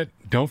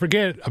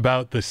forget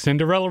about the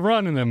Cinderella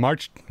run in the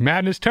March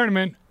Madness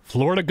tournament.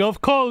 Florida Gulf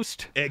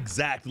Coast.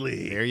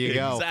 Exactly. There you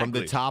go. From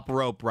the top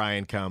rope,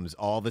 Ryan comes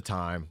all the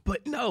time.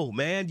 But no,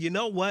 man. You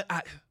know what?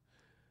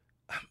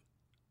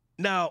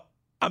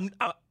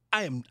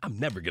 I'm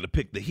never gonna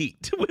pick the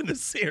Heat to win the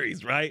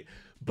series, right?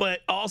 But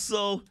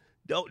also,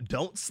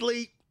 don't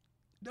sleep.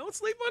 Don't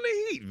sleep on the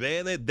Heat,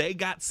 man. They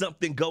got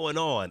something going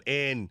on,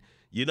 and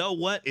you know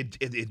what?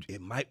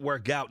 It might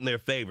work out in their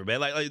favor, man.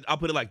 Like I'll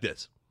put it like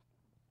this: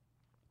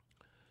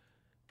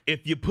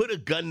 if you put a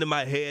gun to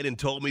my head and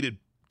told me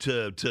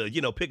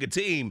to pick a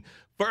team,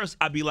 first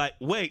I'd be like,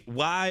 wait,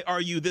 why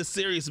are you this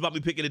serious about me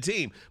picking a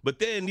team? But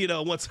then,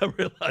 once I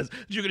realized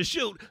you're gonna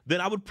shoot,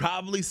 then I would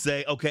probably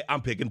say, okay,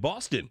 I'm picking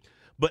Boston.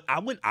 But I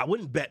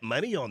wouldn't bet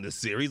money on this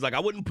series. Like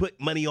I wouldn't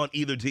put money on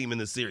either team in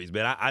this series,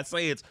 man. I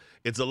say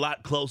it's a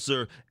lot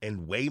closer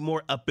and way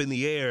more up in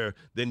the air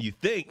than you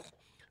think.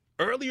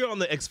 Earlier on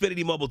the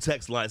Xfinity Mobile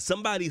text line,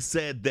 somebody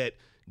said that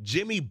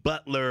Jimmy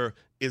Butler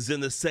is in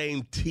the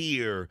same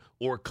tier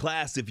or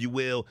class, if you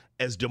will,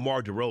 as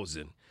DeMar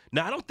DeRozan.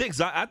 Now I don't think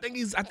so. I think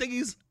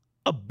he's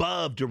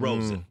above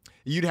DeRozan.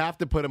 You'd have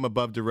to put him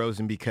above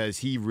DeRozan because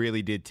he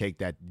really did take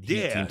that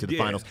Heat team to the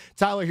finals.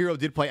 Tyler Hero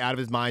did play out of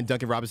his mind.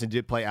 Duncan Robinson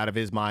did play out of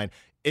his mind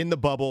in the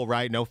bubble,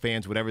 right? No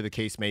fans, whatever the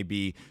case may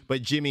be.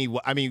 But Jimmy,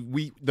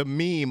 the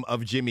meme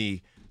of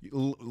Jimmy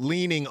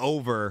leaning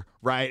over,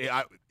 right,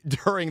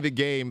 during the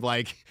game,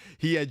 like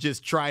he had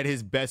just tried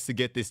his best to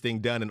get this thing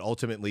done and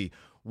ultimately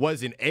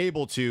wasn't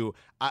able to.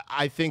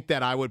 I think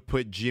that I would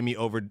put Jimmy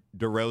over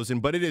DeRozan,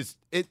 but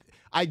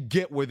I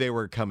get where they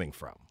were coming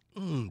from.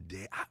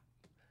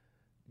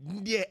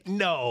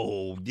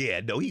 No,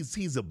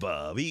 he's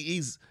above.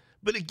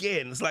 But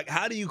again, it's like,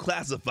 how do you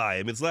classify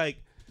him? It's like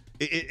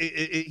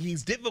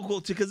he's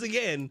difficult to, because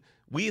again,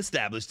 we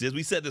established this.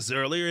 We said this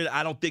earlier.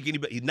 I don't think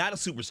anybody. He's not a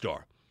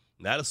superstar.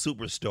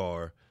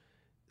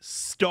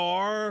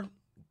 Star,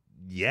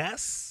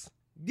 yes.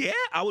 Yeah,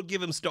 I would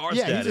give him star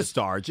Yeah, status. he's a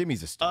star.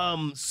 Jimmy's a star.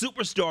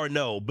 Superstar,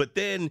 no. But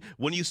then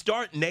when you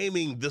start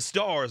naming the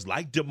stars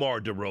like DeMar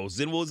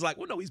DeRozan, well, it's like,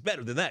 well, no, he's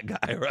better than that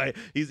guy, right?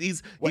 Is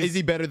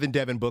he better than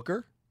Devin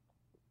Booker?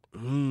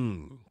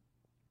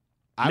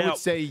 I would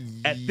say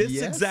at this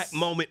yes. exact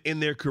moment in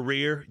their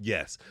career,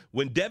 yes.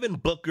 When Devin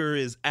Booker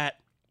is at,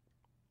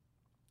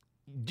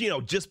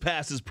 just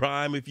past his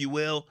prime, if you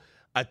will,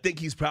 I think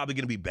he's probably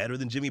going to be better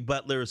than Jimmy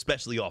Butler,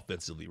 especially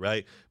offensively,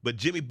 right? But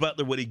Jimmy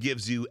Butler, what he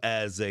gives you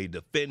as a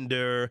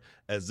defender,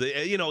 as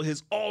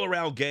his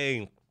all-around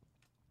game,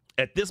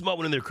 at this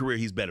moment in their career,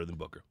 he's better than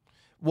Booker.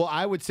 Well,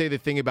 I would say the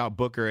thing about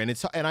Booker, and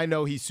I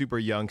know he's super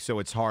young, so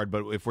it's hard.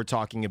 But if we're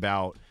talking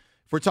about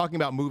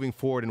moving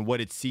forward and what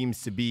it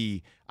seems to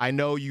be, I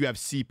know you have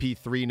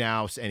CP3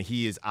 now, and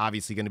he is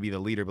obviously going to be the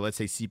leader. But let's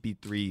say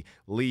CP3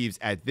 leaves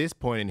at this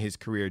point in his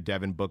career,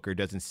 Devin Booker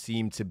doesn't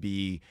seem to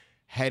be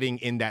heading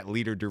in that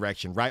leader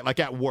direction, right? Like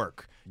at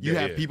work, you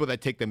have people that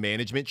take the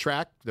management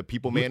track, the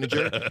people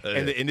manager,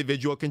 and the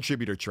individual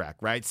contributor track,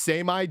 right?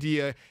 Same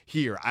idea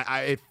here.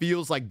 It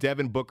feels like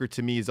Devin Booker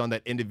to me is on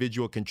that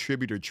individual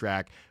contributor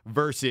track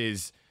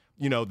versus,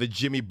 the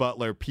Jimmy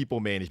Butler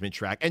people management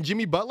track. And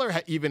Jimmy Butler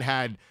even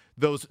had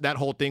that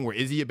whole thing where,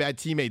 is he a bad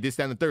teammate, this,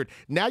 that, and the third.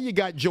 Now you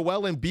got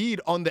Joel Embiid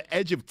on the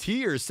edge of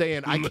tears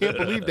saying, I can't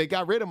believe they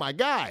got rid of my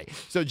guy.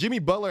 So Jimmy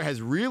Butler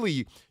has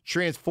really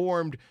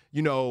transformed,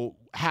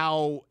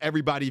 how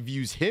everybody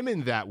views him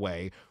in that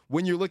way.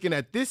 When you're looking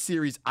at this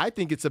series, I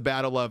think it's a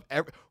battle of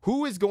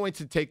who is going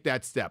to take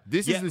that step.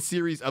 This is the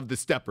series of the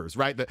steppers,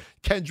 right? The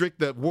Kendrick,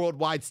 the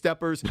worldwide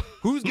steppers.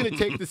 Who's going to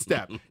take the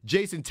step?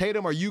 Jason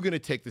Tatum, are you going to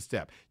take the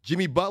step?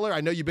 Jimmy Butler, I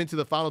know you've been to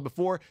the finals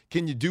before.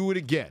 Can you do it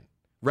again?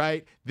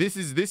 Right? This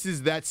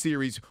is that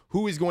series.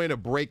 Who is going to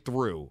break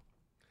through?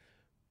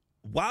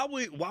 While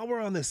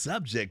we're on this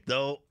subject,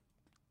 though,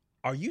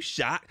 are you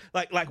shocked?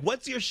 Like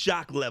what's your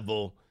shock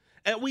level?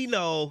 And we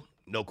know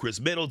Chris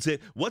Middleton.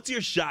 What's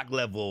your shock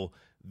level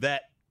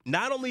that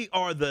not only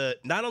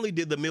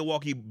did the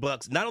Milwaukee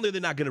Bucks, not only are they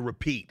not going to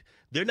repeat,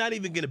 they're not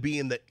even going to be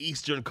in the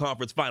Eastern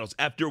Conference Finals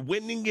after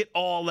winning it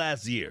all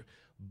last year.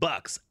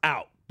 Bucks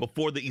out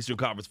before the Eastern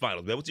Conference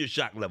Finals. Man, what's your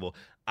shock level?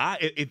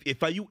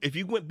 If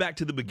you went back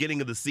to the beginning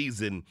of the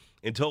season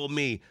and told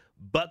me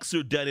Bucks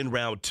are done in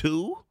round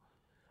 2,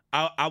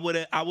 I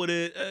wouldn't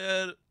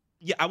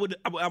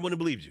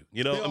believe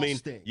you. I mean,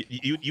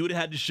 you would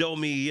have had to show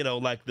me,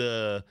 like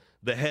the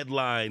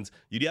headlines.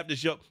 You'd have to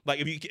show, like,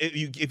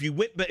 if you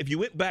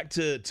went back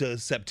to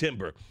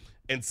September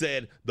and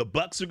said the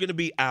Bucks are going to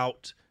be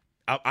out.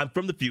 I'm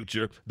from the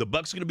future. The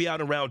Bucks are going to be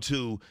out in round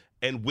 2,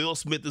 and Will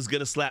Smith is going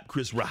to slap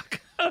Chris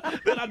Rock.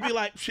 Then I'd be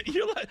like,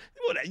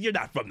 you're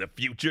not from the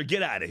future.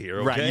 Get out of here,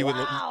 okay? Right,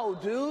 wow,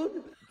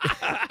 dude.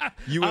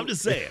 I'm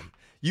just saying.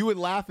 You would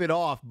laugh it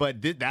off,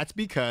 but that's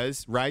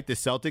because, right, the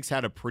Celtics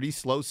had a pretty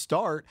slow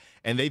start,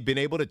 and they've been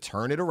able to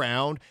turn it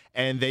around,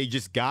 and they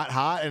just got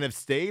hot and have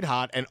stayed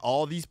hot, and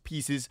all these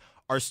pieces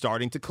are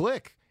starting to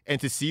click. And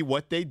to see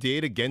what they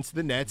did against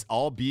the Nets,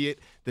 albeit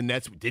the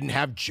Nets didn't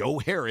have Joe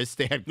Harris,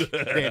 they had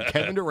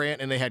Kevin Durant,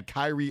 and they had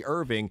Kyrie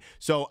Irving.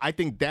 So I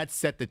think that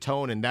set the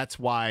tone, and that's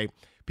why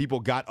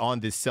people got on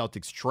this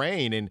Celtics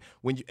train. And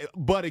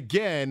but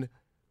again,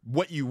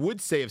 what you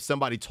would say if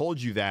somebody told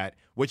you that,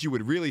 what you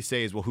would really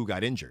say is, well, who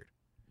got injured?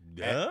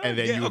 And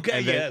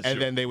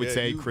then they would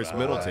say Chris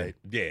Middleton.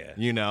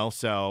 Yeah.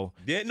 So.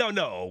 Yeah,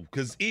 no,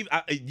 because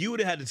you would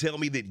have had to tell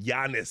me that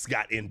Giannis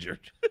got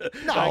injured.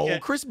 No,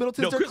 Chris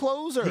Middleton's their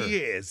closer. He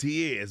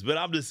is. But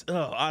I'm just,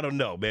 I don't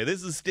know, man.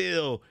 This is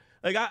still,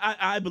 like,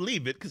 I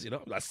believe it because,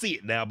 I see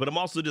it now. But I'm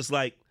also just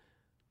like,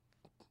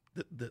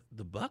 the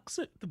Bucks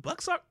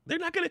are, they're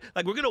not going to,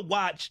 like, we're going to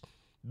watch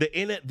the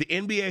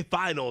NBA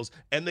Finals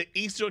and the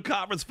Eastern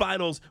Conference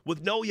Finals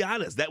with no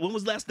Giannis. When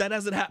was last? That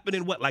hasn't happened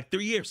in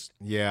 3 years?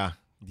 Yeah.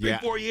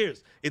 4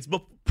 years. It's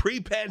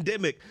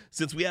pre-pandemic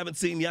since we haven't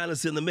seen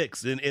Giannis in the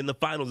mix in the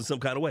finals in some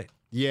kind of way.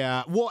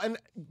 Yeah. Well, and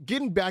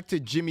getting back to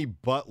Jimmy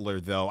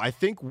Butler, though, I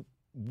think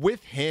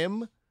with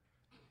him,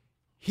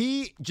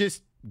 he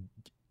just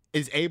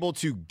is able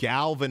to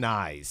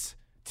galvanize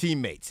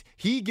teammates.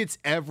 He gets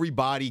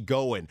everybody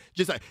going.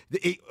 Just like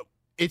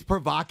it's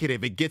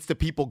provocative. It gets the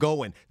people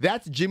going.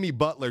 That's Jimmy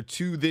Butler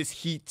to this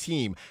Heat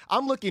team.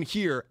 I'm looking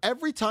here.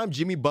 Every time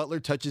Jimmy Butler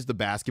touches the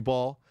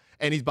basketball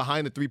and he's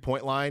behind the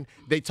three-point line,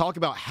 they talk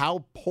about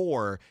how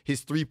poor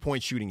his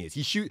three-point shooting is.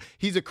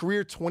 He's a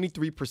career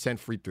 23%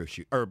 free throw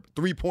shoot or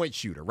three-point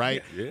shooter,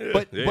 right?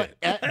 But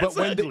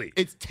when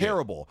it's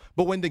terrible. Yeah.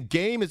 But when the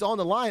game is on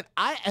the line,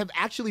 I have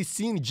actually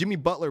seen Jimmy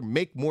Butler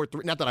make more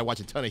threes. Not that I watch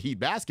a ton of Heat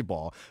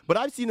basketball, but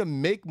I've seen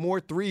him make more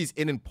threes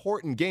in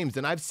important games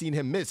than I've seen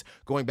him miss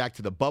going back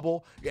to the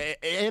bubble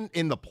and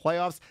in the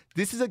playoffs.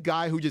 This is a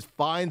guy who just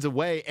finds a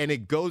way, and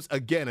it goes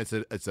again. It's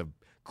a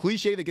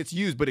cliche that gets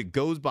used, but it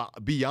goes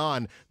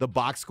beyond the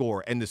box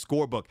score and the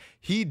scorebook.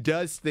 He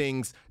does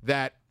things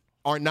that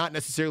are not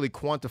necessarily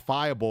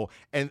quantifiable,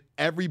 and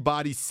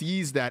everybody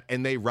sees that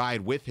and they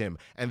ride with him.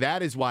 And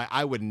that is why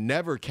I would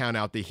never count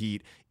out the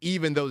Heat,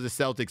 even though the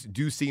Celtics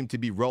do seem to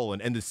be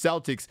rolling. And the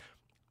Celtics,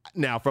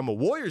 Now, from a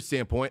Warriors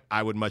standpoint,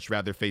 I would much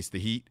rather face the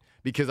Heat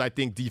because I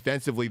think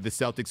defensively the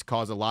Celtics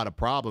cause a lot of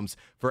problems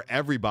for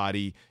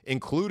everybody,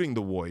 including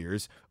the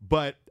Warriors.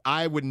 But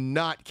I would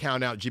not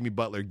count out Jimmy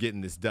Butler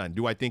getting this done.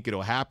 Do I think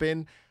it'll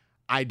happen?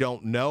 I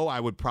don't know. I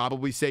would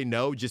probably say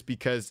no just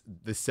because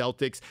the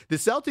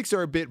Celtics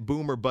are a bit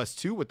boom or bust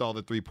too with all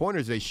the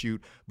three-pointers they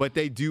shoot, but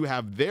they do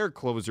have their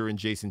closer in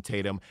Jason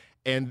Tatum,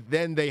 and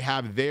then they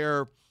have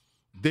their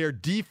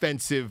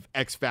defensive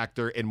X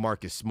factor in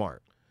Marcus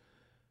Smart.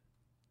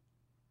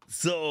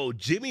 So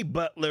Jimmy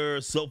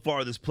Butler so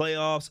far this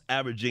playoffs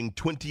averaging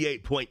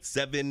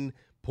 28.7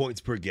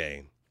 points per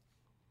game.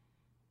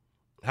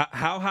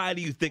 How high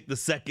do you think the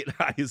second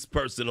highest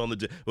person on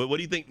the – what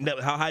do you think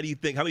 – how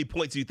many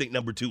points do you think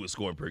number 2 is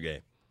scoring per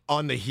game?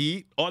 On the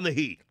Heat? On the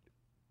Heat.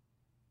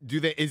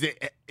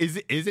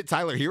 Is it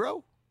Tyler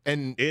Hero?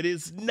 And it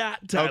is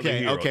not Tyler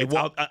Hero. Okay.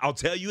 Well, I'll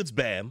tell you it's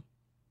Bam.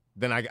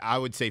 Then I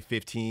would say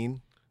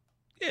 15.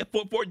 Yeah,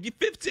 for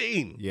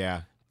 15.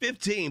 Yeah.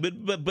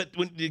 15, but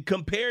when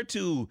compared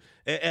to,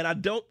 and I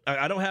don't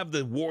have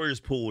the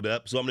Warriors pulled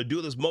up, so I'm going to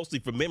do this mostly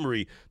from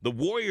memory. The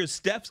Warriors,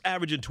 Steph's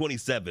averaging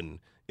 27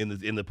 in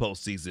the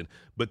postseason,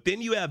 but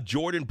then you have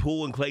Jordan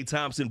Poole and Klay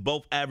Thompson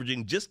both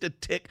averaging just a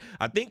tick.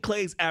 I think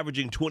Klay's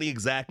averaging 20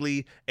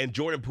 exactly, and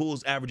Jordan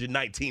Poole's averaging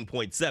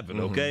 19.7.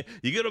 Okay,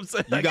 you get what I'm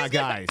saying? You got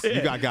guys.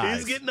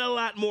 He's getting a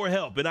lot more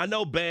help, and I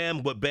know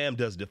what Bam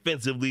does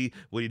defensively,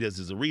 what he does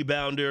as a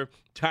rebounder.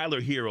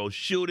 Tyler Hero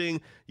shooting,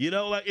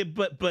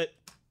 but.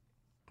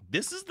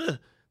 This is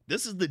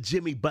the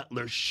Jimmy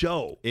Butler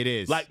show. It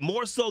is. Like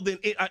more so than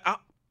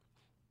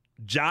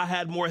Ja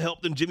had more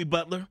help than Jimmy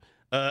Butler.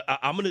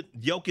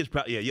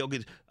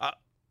 Jokic.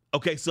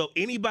 Okay, so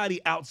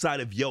anybody outside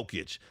of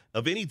Jokic,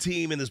 of any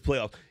team in this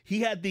playoff,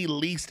 he had the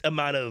least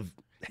amount of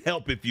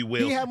help, if you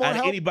will, he had more out of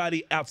help.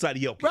 anybody outside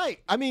of Jokic.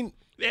 Right. I mean,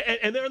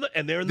 and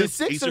they're in the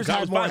Sixers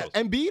had more.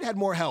 Embiid had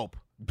more help.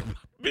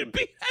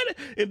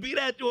 Embiid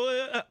had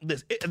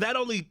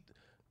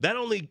that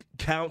only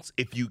counts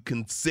if you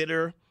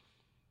consider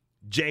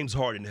James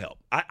Harden help.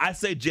 I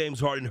say James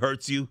Harden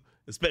hurts you,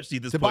 especially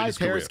this point in his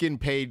career. Tobias Harris getting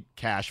paid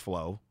cash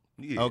flow.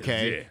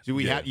 Okay, so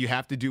you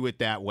have to do it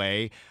that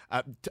way.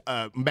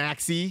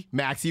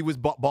 Maxey was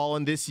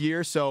balling this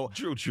year, so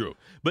true.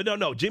 But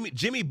no,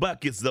 Jimmy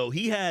Buckets though,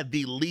 he had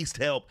the least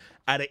help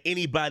out of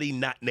anybody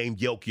not named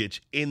Jokic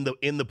in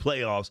the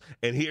playoffs,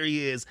 and here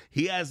he is.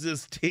 He has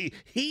this team.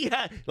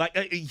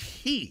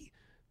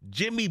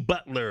 Jimmy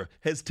Butler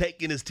has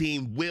taken his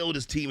team, willed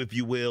his team, if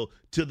you will,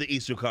 to the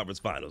Eastern Conference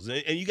Finals,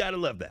 and you got to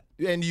love that.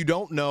 And you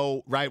don't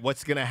know, right,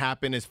 what's going to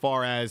happen as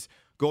far as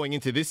going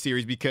into this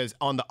series, because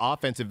on the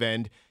offensive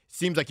end,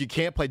 seems like you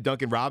can't play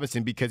Duncan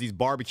Robinson because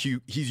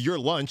he's your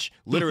lunch,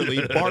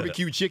 literally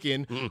barbecue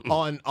chicken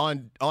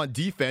on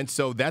defense.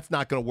 So that's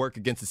not going to work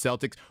against the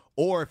Celtics.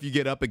 Or if you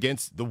get up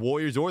against the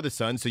Warriors or the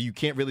Suns, so you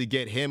can't really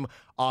get him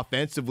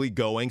offensively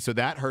going. So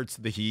that hurts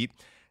the Heat.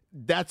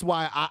 That's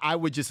why I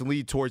would just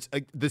lead towards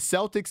the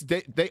Celtics.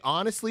 They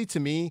honestly, to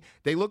me,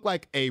 they look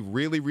like a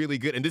really, really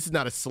good, and this is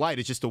not a slight,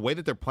 it's just the way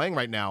that they're playing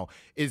right now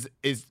is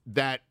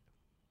that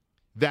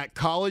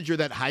college or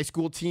that high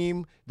school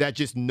team that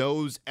just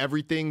knows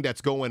everything that's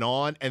going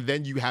on, and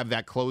then you have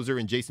that closer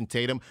in Jason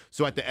Tatum.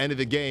 So at the end of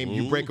the game,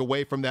 you break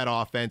away from that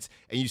offense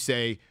and you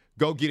say,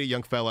 go get it,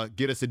 young fella,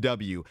 get us a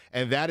W.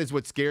 And that is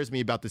what scares me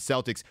about the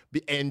Celtics,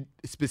 and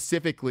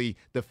specifically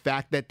the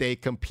fact that they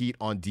compete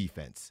on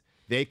defense.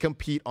 They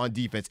compete on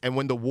defense. And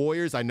when the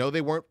Warriors, I know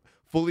they weren't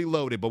fully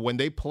loaded, but when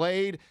they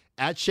played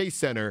at Chase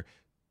Center,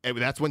 and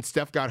that's when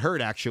Steph got hurt,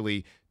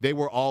 actually, they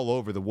were all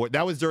over the Warriors.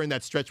 That was during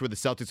that stretch where the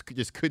Celtics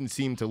just couldn't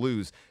seem to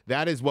lose.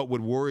 That is what would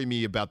worry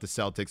me about the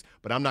Celtics,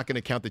 but I'm not going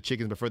to count the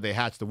chickens before they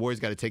hatch. The Warriors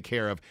got to take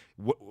care of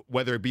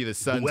whether it be the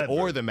Suns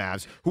or the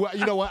Mavs. Who,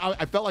 you know what,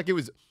 I felt like it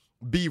was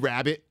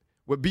B-Rabbit.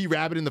 With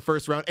B-Rabbit in the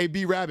first round. Hey,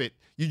 B-Rabbit,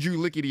 you drew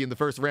Lickety in the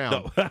first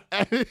round. No.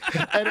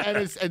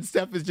 and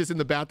Steph is just in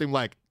the bathroom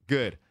like,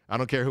 good. I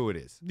don't care who it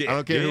is. I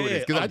don't care who it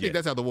is. Because I think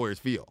that's how the Warriors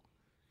feel.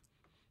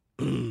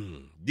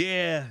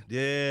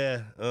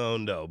 Yeah. Oh,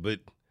 no. But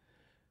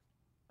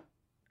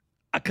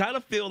I kind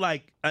of feel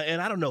like,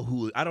 and I don't know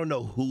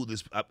who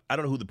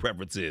the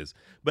preference is,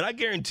 but I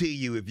guarantee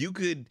you if you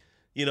could,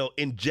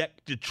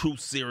 inject the truth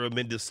serum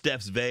into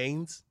Steph's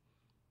veins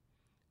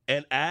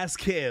and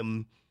ask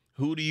him,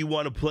 who do you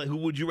want to play? Who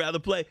would you rather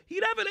play?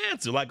 He'd have an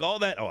answer. Like all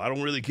that, I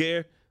don't really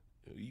care.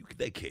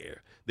 They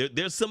care.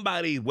 There's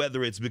somebody,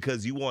 whether it's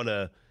because you want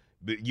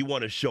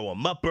to show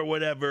them up or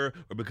whatever,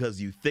 or because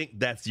you think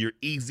that's your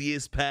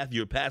easiest path,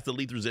 your path to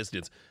least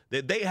resistance,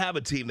 they have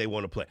a team they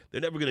want to play.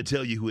 They're never going to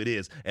tell you who it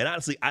is. And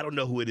honestly, I don't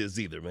know who it is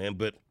either, man.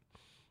 But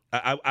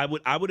I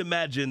would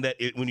imagine that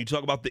when you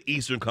talk about the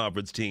Eastern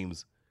Conference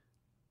teams,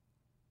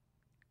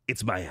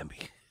 it's Miami.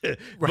 Right.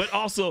 But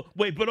also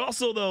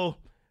though,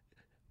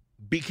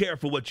 be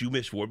careful what you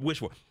wish for.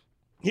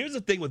 Here's the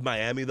thing with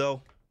Miami,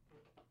 though,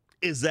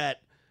 is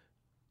that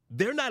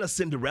they're not a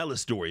Cinderella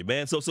story,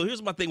 man. So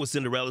here's my thing with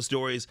Cinderella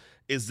stories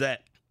is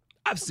that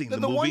I've seen They're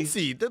the movie. one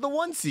seed. They're the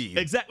one seed.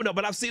 Exactly. No,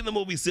 but I've seen the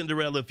movie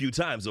Cinderella a few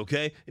times,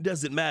 okay? It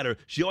doesn't matter.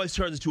 She always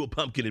turns into a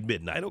pumpkin at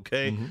midnight,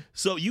 okay? Mm-hmm.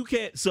 So you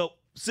can't the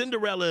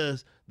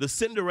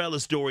Cinderella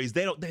stories,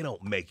 they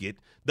don't make it.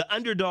 The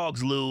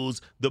underdogs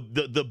lose, the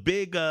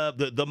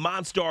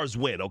Monstars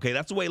win, okay?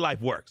 That's the way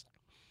life works.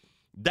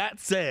 That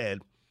said,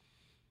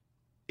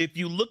 if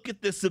you look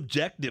at this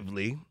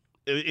subjectively,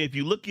 if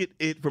you look at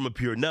it from a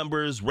pure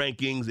numbers,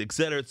 rankings, et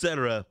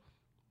cetera,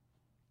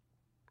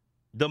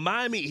 the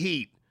Miami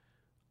Heat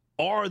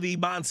are the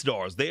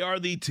Monstars. They are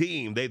the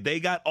team. They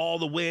got all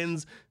the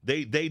wins.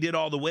 They did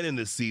all the winning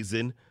this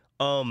season.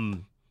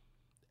 And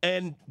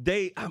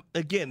they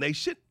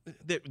should.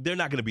 They're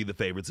not going to be the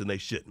favorites, and they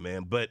shouldn't,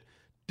 man. But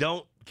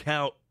don't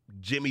count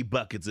Jimmy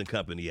Buckets and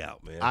company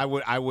out, man. I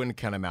wouldn't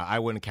count him out. I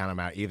wouldn't count him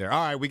out either.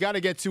 All right, we got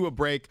to get to a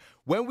break.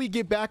 When we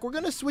get back, we're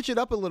going to switch it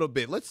up a little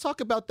bit. Let's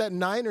talk about that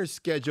Niners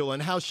schedule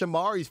and how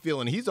Shamari's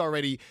feeling. He's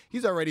already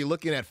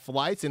looking at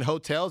flights and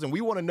hotels, and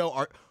we want to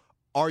know,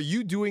 are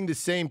you doing the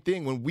same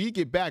thing? When we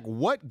get back,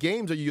 what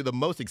games are you the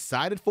most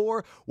excited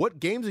for? What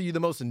games are you the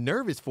most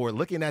nervous for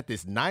looking at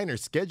this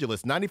Niners schedule?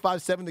 It's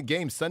 95-7 The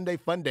Game, Sunday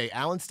Fun Day.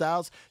 Alan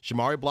Stiles,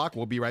 Shamari Block.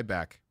 We'll be right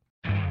back.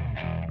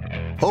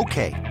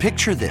 Okay,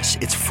 picture this.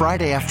 It's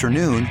Friday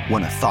afternoon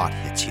when a thought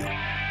hits you.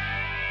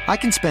 I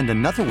can spend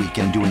another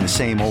weekend doing the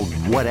same old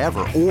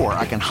whatever, or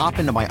I can hop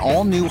into my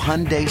all-new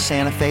Hyundai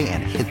Santa Fe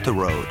and hit the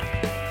road.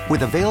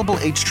 With available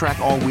H-Track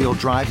all-wheel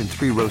drive and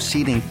 3-row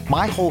seating,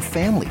 my whole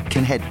family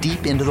can head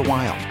deep into the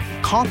wild.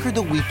 Conquer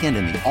the weekend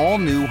in the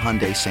all-new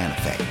Hyundai Santa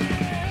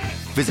Fe.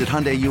 Visit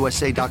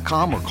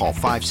HyundaiUSA.com or call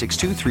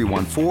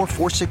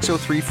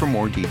 562-314-4603 for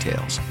more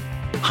details.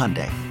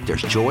 Hyundai,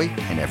 there's joy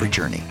in every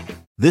journey.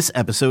 This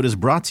episode is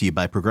brought to you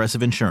by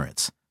Progressive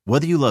Insurance.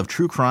 Whether you love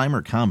true crime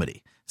or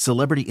comedy,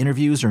 celebrity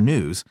interviews or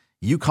news,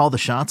 you call the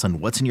shots on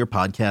what's in your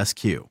podcast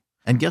queue.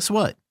 And guess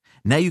what?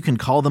 Now you can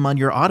call them on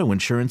your auto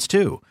insurance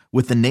too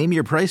with the Name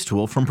Your Price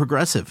tool from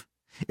Progressive.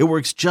 It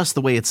works just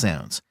the way it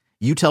sounds.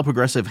 You tell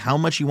Progressive how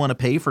much you want to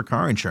pay for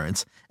car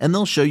insurance, and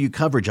they'll show you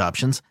coverage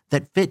options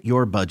that fit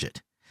your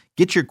budget.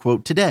 Get your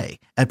quote today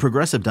at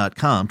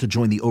Progressive.com to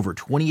join the over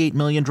 28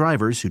 million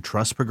drivers who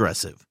trust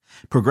Progressive.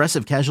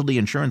 Progressive Casualty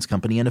Insurance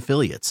Company and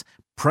Affiliates.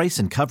 Price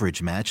and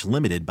coverage match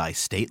limited by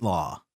state law.